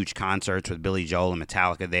 huge concerts with Billy Joel and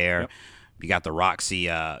Metallica there. Yep. You got the Roxy,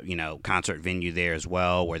 concert venue there as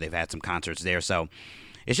well, where they've had some concerts there. So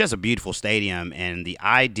it's just a beautiful stadium, and the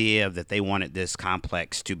idea that they wanted this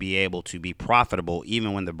complex to be able to be profitable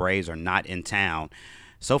even when the Braves are not in town,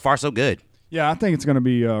 so far so good. Yeah, I think it's going to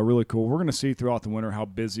be really cool. We're going to see throughout the winter how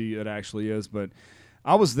busy it actually is. But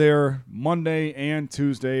I was there Monday and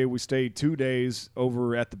Tuesday. We stayed 2 days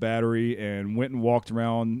over at the Battery and went and walked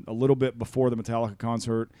around a little bit before the Metallica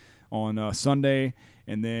concert on Sunday,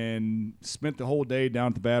 and then spent the whole day down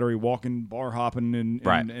at the Battery walking, bar hopping,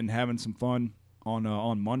 and having some fun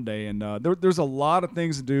on Monday. And there's a lot of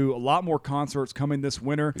things to do, a lot more concerts coming this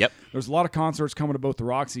winter. Yep. There's a lot of concerts coming to both the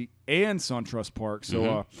Roxy and SunTrust Park.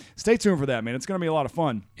 So stay tuned for that, man. It's going to be a lot of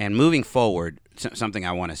fun. And moving forward, something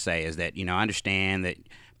I want to say is that, I understand that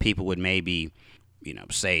people would maybe,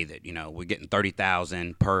 say that, we're getting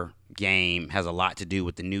 30,000 per game has a lot to do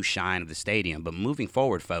with the new shine of the stadium. But moving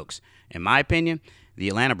forward, folks, in my opinion, the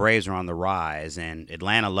Atlanta Braves are on the rise, and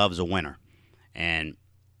Atlanta loves a winner. And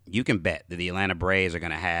you can bet that the Atlanta Braves are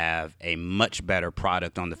going to have a much better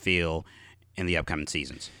product on the field in the upcoming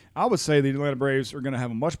seasons. I would say the Atlanta Braves are going to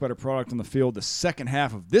have a much better product on the field the second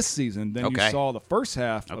half of this season than you saw the first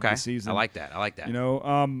half of the season. I like that.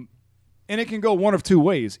 And it can go one of two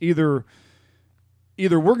ways. Either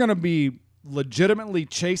we're going to be legitimately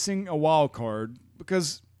chasing a wild card,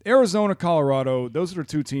 because Arizona, Colorado, those are the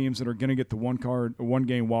 2 teams that are going to get the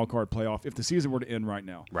one-game wild card playoff if the season were to end right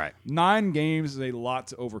now. Right. 9 games is a lot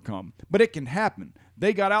to overcome, but it can happen.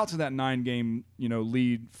 They got out to that 9-game,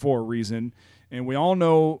 lead for a reason, and we all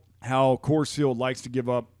know how Coors Field likes to give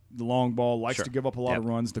up the long ball, likes to give up a lot of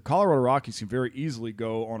runs. The Colorado Rockies can very easily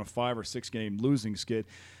go on a 5 or 6 game losing skid,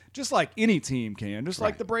 just like any team can, just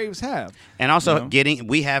like the Braves have. And also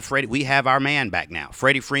we have our man back now.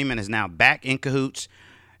 Freddie Freeman is now back in cahoots.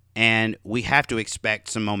 And we have to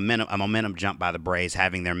expect a momentum jump by the Braves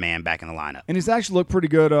having their man back in the lineup. And he's actually looked pretty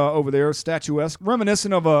good over there, statuesque,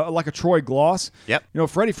 reminiscent of like a Troy Gloss. Yep.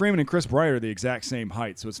 Freddie Freeman and Chris Bryant are the exact same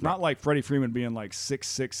height, so it's not like Freddie Freeman being like 6'6",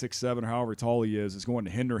 6'7", or however tall he is going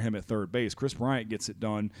to hinder him at third base. Chris Bryant gets it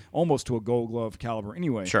done almost to a Gold Glove caliber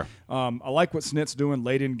anyway. Sure. I like what Snit's doing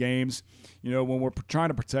late in games. When we're trying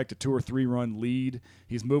to protect a 2 or 3 run lead,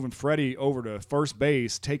 he's moving Freddie over to first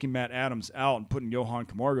base, taking Matt Adams out and putting Johan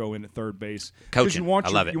Camargo in at third base. Coaching, I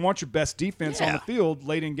love it. You want your best defense on the field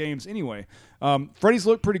late in games anyway. Freddie's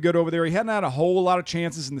looked pretty good over there. He hadn't had a whole lot of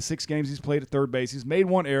chances in the 6 games he's played at third base. He's made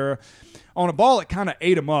 1 error on a ball that kind of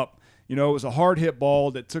ate him up. It was a hard hit ball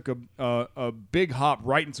that took a big hop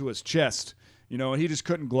right into his chest. And he just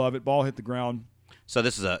couldn't glove it. Ball hit the ground. So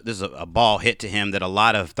this is a ball hit to him that a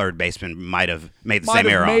lot of third basemen might have made the same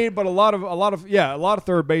error on. But a lot of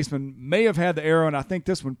third basemen may have had the error, and I think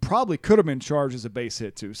this one probably could have been charged as a base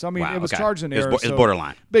hit too. So it was charged an error. It's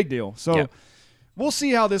borderline. Big deal. So we'll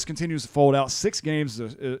see how this continues to fold out. 6 games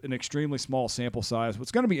is an extremely small sample size.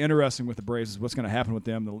 What's going to be interesting with the Braves is what's going to happen with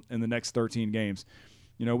them in the next 13 games.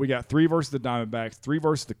 We got 3 versus the Diamondbacks, 3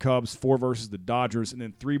 versus the Cubs, 4 versus the Dodgers, and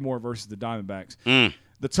then 3 more versus the Diamondbacks.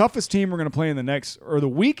 The toughest team we're going to play the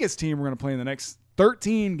weakest team we're going to play in the next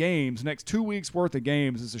 13 games, next 2 weeks worth of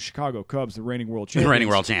games, is the Chicago Cubs, the reigning world champions. The reigning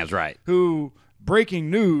world champs, right. Who,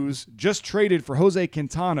 breaking news, just traded for Jose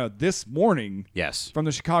Quintana this morning from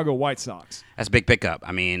the Chicago White Sox. That's a big pickup.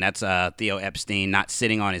 I mean, that's Theo Epstein not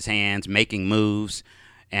sitting on his hands, making moves.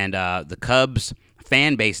 And the Cubs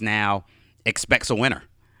fan base now expects a winner.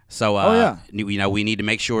 So, we need to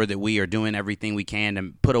make sure that we are doing everything we can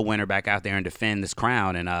to put a winner back out there and defend this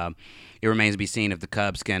crown. And it remains to be seen if the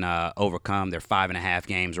Cubs can overcome their 5.5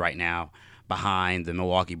 games right now behind the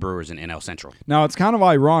Milwaukee Brewers in NL Central. Now, it's kind of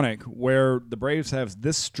ironic where the Braves have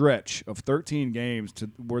this stretch of 13 games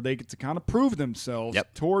where they get to kind of prove themselves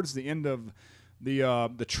towards the end of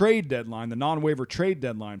the trade deadline, the non-waiver trade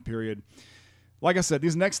deadline period. Like I said,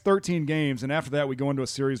 these next 13 games, and after that we go into a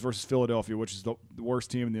series versus Philadelphia, which is the worst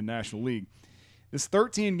team in the National League. This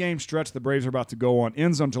 13-game stretch the Braves are about to go on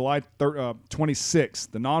ends on July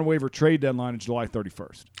 26th. The non-waiver trade deadline is July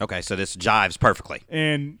 31st. Okay, so this jives perfectly.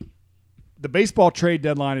 And the baseball trade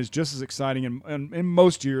deadline is just as exciting in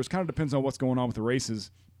most years. Kind of depends on what's going on with the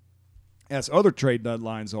races as other trade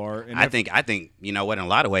deadlines are. And I think you know what, in a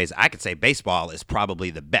lot of ways, I could say baseball is probably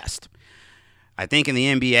the best. I think in the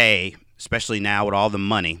NBA, especially now with all the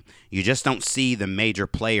money, you just don't see the major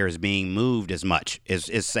players being moved as much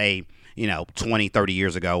as say, 20, 30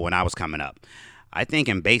 years ago when I was coming up. I think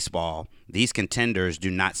in baseball, these contenders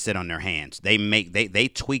do not sit on their hands.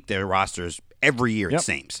 They tweak their rosters every year, it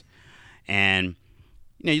seems. And,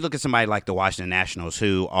 you look at somebody like the Washington Nationals,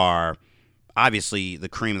 who are obviously the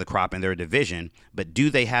cream of the crop in their division, but do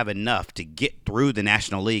they have enough to get through the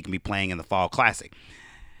National League and be playing in the Fall Classic?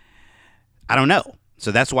 I don't know.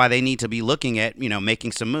 So that's why they need to be looking at,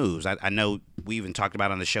 making some moves. I know we even talked about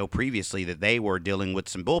on the show previously that they were dealing with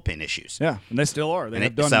some bullpen issues. Yeah, and they still are. They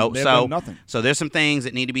have done nothing. So there's some things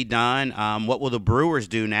that need to be done. What will the Brewers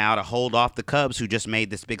do now to hold off the Cubs, who just made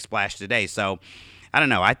this big splash today? So I don't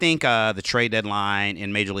know. I think the trade deadline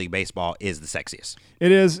in Major League Baseball is the sexiest.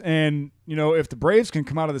 It is, and if the Braves can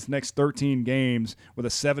come out of this next 13 games with a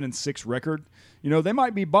 7-6 record, they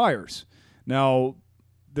might be buyers. Now,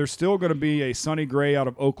 there's still going to be a Sonny Gray out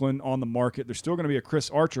of Oakland on the market. There's still going to be a Chris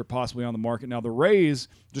Archer possibly on the market. Now, the Rays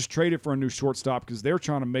just traded for a new shortstop because they're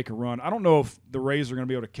trying to make a run. I don't know if the Rays are going to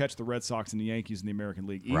be able to catch the Red Sox and the Yankees in the American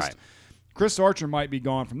League East. Right. Chris Archer might be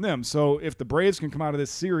gone from them. So if the Braves can come out of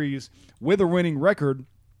this series with a winning record,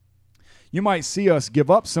 you might see us give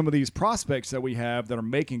up some of these prospects that we have that are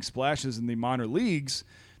making splashes in the minor leagues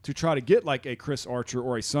to try to get like a Chris Archer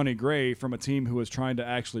or a Sonny Gray from a team who is trying to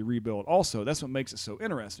actually rebuild also. That's what makes it so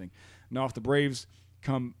interesting. Now, if the Braves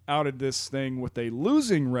come out of this thing with a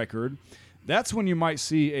losing record, that's when you might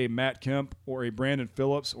see a Matt Kemp or a Brandon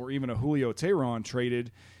Phillips or even a Julio Teheran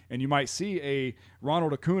traded, and you might see a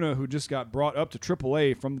Ronald Acuna who just got brought up to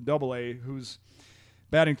AAA from the AA, who's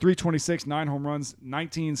batting .326, 9 home runs,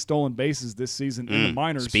 19 stolen bases this season in the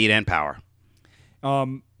minors. Speed and power.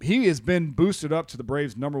 He has been boosted up to the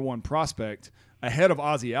Braves' #1 prospect ahead of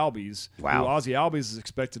Ozzie Albies. Wow. Who Ozzie Albies is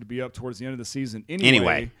expected to be up towards the end of the season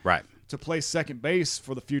anyway. Right. To play second base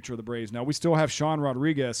for the future of the Braves. Now, we still have Sean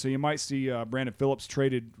Rodriguez, so you might see Brandon Phillips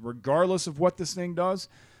traded regardless of what this thing does.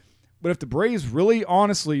 But if the Braves really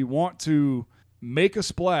honestly want to make a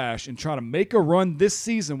splash and try to make a run this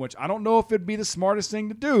season, which I don't know if it'd be the smartest thing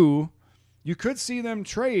to do, you could see them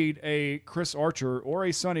trade a Chris Archer or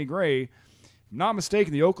a Sonny Gray. If I'm not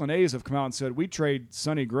mistaken, the Oakland A's have come out and said we trade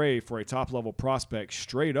Sonny Gray for a top-level prospect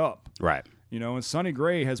straight up. Right. And Sonny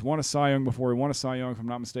Gray has won a Cy Young before. He won a Cy Young, if I'm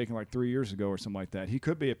not mistaken, like 3 years ago or something like that. He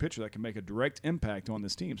could be a pitcher that can make a direct impact on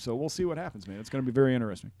this team. So we'll see what happens, man. It's going to be very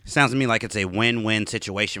interesting. Sounds to me like it's a win-win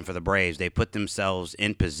situation for the Braves. They put themselves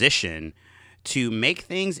in position to make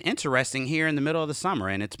things interesting here in the middle of the summer,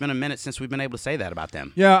 and it's been a minute since we've been able to say that about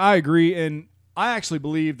them. Yeah, I agree, and I actually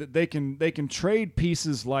believe that they can trade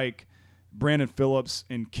pieces like Brandon Phillips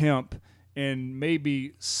and Kemp and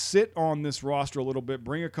maybe sit on this roster a little bit,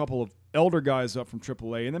 bring a couple of elder guys up from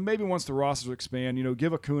AAA, and then maybe once the rosters expand,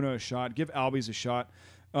 give Acuna a shot, give Albies a shot.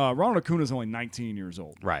 Ronald Acuna is only 19 years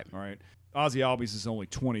old. Right. All right. Ozzie Albies is only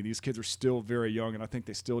 20. These kids are still very young, and I think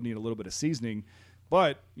they still need a little bit of seasoning.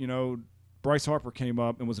 But, Bryce Harper came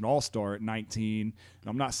up and was an all-star at 19. And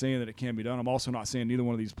I'm not saying that it can't be done. I'm also not saying neither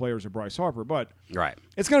one of these players are Bryce Harper. But right.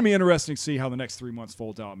 It's going to be interesting to see how the next 3 months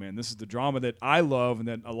folds out, man. This is the drama that I love and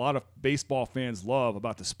that a lot of baseball fans love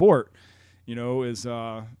about the sport, there's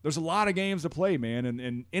a lot of games to play, man,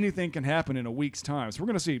 and anything can happen in a week's time. So we're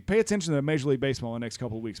going to see. Pay attention to Major League Baseball in the next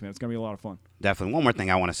couple of weeks, man. It's going to be a lot of fun. Definitely. One more thing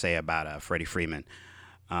I want to say about Freddie Freeman.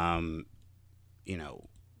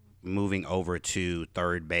 Moving over to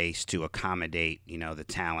third base to accommodate, the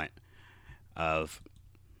talent of,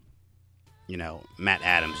 Matt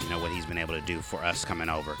Adams, what he's been able to do for us coming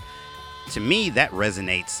over. To me, that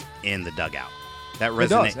resonates in the dugout. That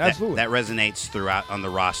resonates. That resonates throughout on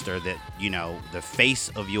the roster that, the face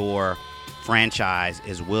of your franchise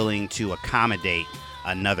is willing to accommodate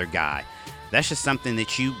another guy. That's just something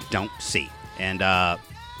that you don't see. And,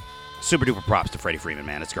 super duper props to Freddie Freeman,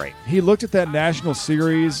 man. It's great. He looked at that national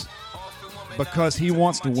series because he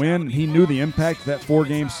wants to win. He knew the impact that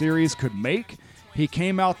 4-game series could make. He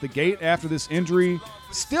came out the gate after this injury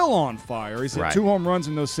still on fire. He's hit 2 home runs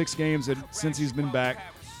in those 6 games since he's been back.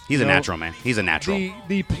 He's a natural, man. He's a natural.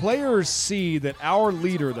 The players see that our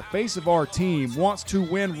leader, the face of our team, wants to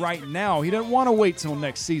win right now. He didn't want to wait till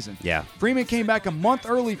next season. Yeah. Freeman came back a month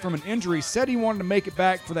early from an injury, said he wanted to make it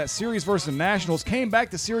back for that series versus the Nationals, came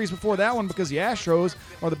back the series before that one because the Astros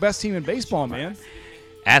are the best team in baseball, man.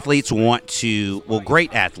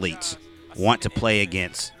 great athletes want to play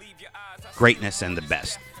against greatness and the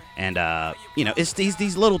best. And, it's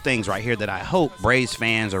these little things right here that I hope Braves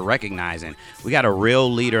fans are recognizing. We got a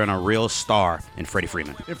real leader and a real star in Freddie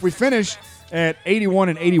Freeman. If we finish at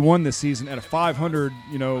 81-81 this season at a 500,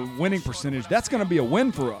 winning percentage, that's going to be a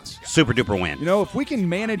win for us. Super duper win. If we can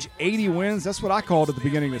manage 80 wins, that's what I called at the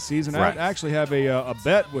beginning of the season. Right. I actually have a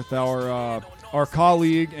bet with our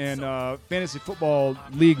colleague and fantasy football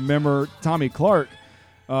league member Tommy Clark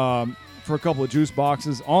for a couple of juice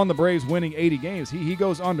boxes on the Braves winning 80 games. He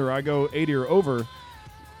goes under, I go 80 or over.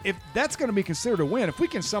 If that's going to be considered a win, if we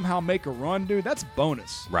can somehow make a run, dude, that's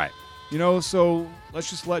bonus. Right. So let's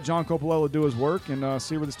just let John Coppola do his work and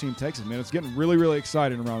see where this team takes us, man. It's getting really, really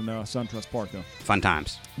exciting around SunTrust Park, though. Fun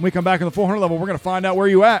times. When we come back in the 400 level, we're going to find out where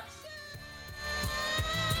you at.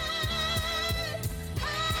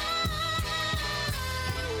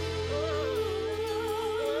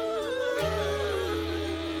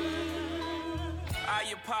 I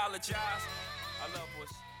apologize. I love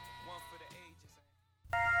what's one for the ages.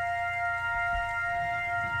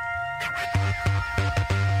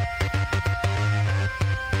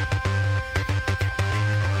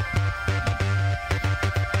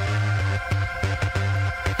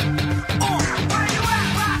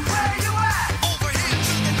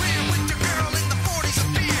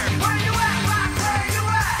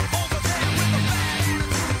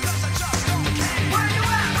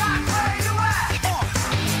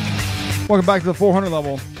 Welcome back to the 400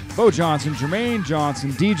 level. Beau Johnson, Jermaine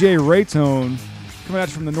Johnson, DJ Raetone, coming at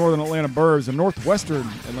you from the northern Atlanta burbs, the northwestern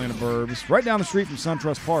Atlanta burbs, right down the street from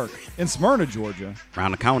SunTrust Park in Smyrna, Georgia.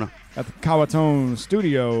 Around the corner. At the Raetone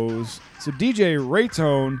Studios. So DJ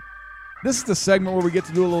Raetone, this is the segment where we get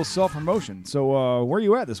to do a little self-promotion. So where are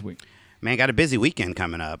you at this week? Man, got a busy weekend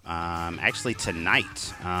coming up. Actually,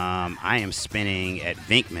 tonight, I am spinning at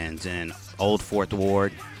Vinkman's in Old Fourth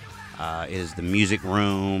Ward. It is the music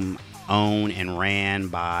room owned and ran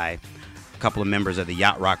by a couple of members of the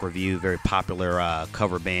Yacht Rock Review, very popular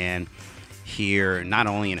cover band here, not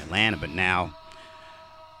only in Atlanta, but now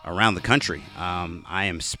around the country. I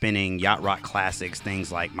am spinning Yacht Rock classics,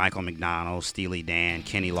 things like Michael McDonald, Steely Dan,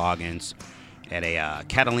 Kenny Loggins, at a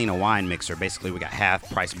Catalina wine mixer. Basically, we got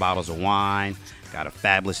half-price bottles of wine, got a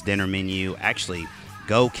fabulous dinner menu. Actually,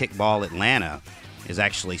 Go Kickball Atlanta is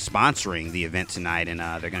actually sponsoring the event tonight, and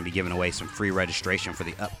they're going to be giving away some free registration for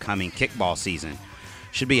the upcoming kickball season.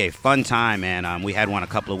 Should be a fun time, and we had one a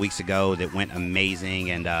couple of weeks ago that went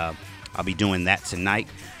amazing, and I'll be doing that tonight.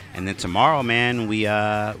 And then tomorrow, man, we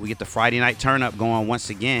get the Friday night turn-up going once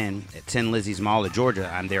again at 10 Lizzie's Mall of Georgia.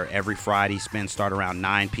 I'm there every Friday. Spins start around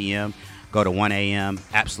 9 p.m., go to 1 a.m.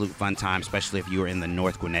 Absolute fun time, especially if you are in the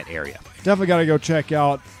North Gwinnett area. Definitely got to go check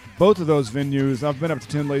out both of those venues. I've been up to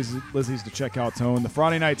 10 Lizzie's to check out Tone. The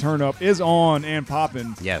Friday night turn-up is on and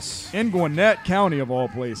popping. Yes. In Gwinnett County, of all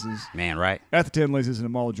places. Man, right. At the 10 Lizzie's in the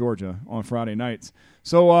Mall of Georgia on Friday nights.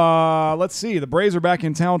 So let's see. The Braves are back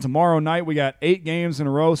in town tomorrow night. We got 8 games in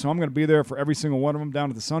a row, so I'm going to be there for every single one of them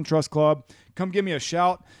down at the SunTrust Club. Come give me a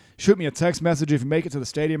shout. Shoot me a text message. If you make it to the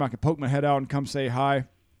stadium, I can poke my head out and come say hi.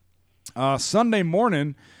 Sunday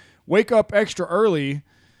morning, wake up extra early,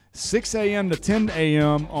 6 a.m. to 10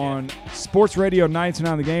 a.m. on Sports Radio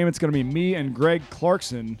 929 The Game. It's going to be me and Greg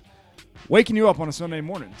Clarkson waking you up on a Sunday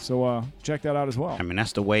morning. So check that out as well. I mean,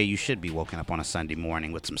 that's the way you should be woken up on a Sunday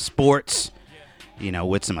morning, with some sports,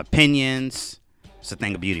 with some opinions. It's a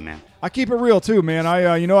thing of beauty, man. I keep it real too, man.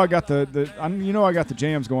 I got the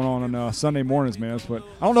jams going on Sunday mornings, man. But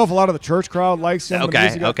I don't know if a lot of the church crowd likes some of the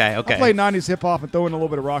music. Okay. I play 90s hip hop and throw in a little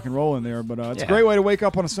bit of rock and roll in there, but it's a great way to wake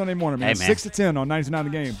up on a Sunday morning, man. Hey, man. 6 to 10 on 99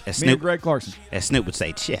 The Game. Me and Greg Clarkson. As Snoop would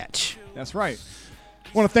say, church. That's right. I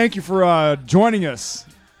want to thank you for joining us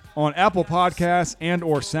on Apple Podcasts and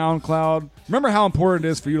or SoundCloud. Remember how important it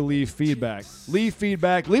is for you to leave feedback.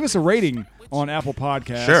 Leave us a rating on Apple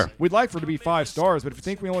Podcasts. Sure. We'd like for it to be 5 stars, but if you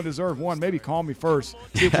think we only deserve 1, maybe call me first.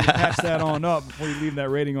 See if we can patch that on up before you leave that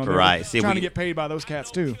rating on there. Right. We're trying to get paid by those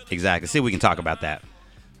cats too. Exactly. See if we can talk about that.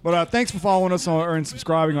 But thanks for following us and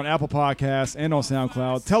subscribing on Apple Podcasts and on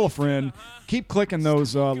SoundCloud. Tell a friend. Keep clicking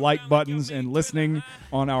those like buttons and listening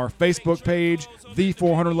on our Facebook page, The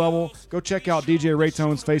 400 Level. Go check out DJ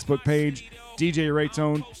Raetone's Facebook page, DJ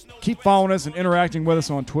Raetone. Keep following us and interacting with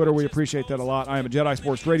us on Twitter. We appreciate that a lot. I am at Jedi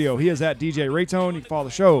Sports Radio. He is at DJ Raetone. You can follow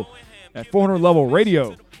the show at 400 Level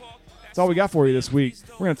Radio. That's all we got for you this week.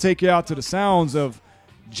 We're going to take you out to the sounds of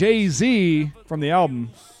Jay-Z from the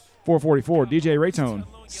album 444. DJ Raetone.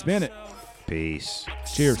 Spin it. Peace.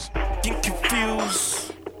 Cheers. Get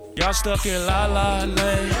confused. Y'all stuck in la la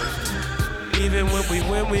land. Even when we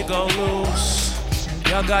win, we gon' lose.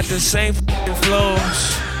 Y'all got the same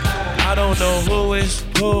flows. I don't know who is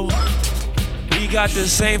who. We got the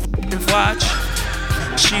same watch.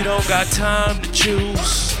 She don't got time to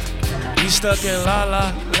choose. We stuck in la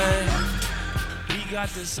la land. We got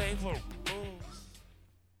the same.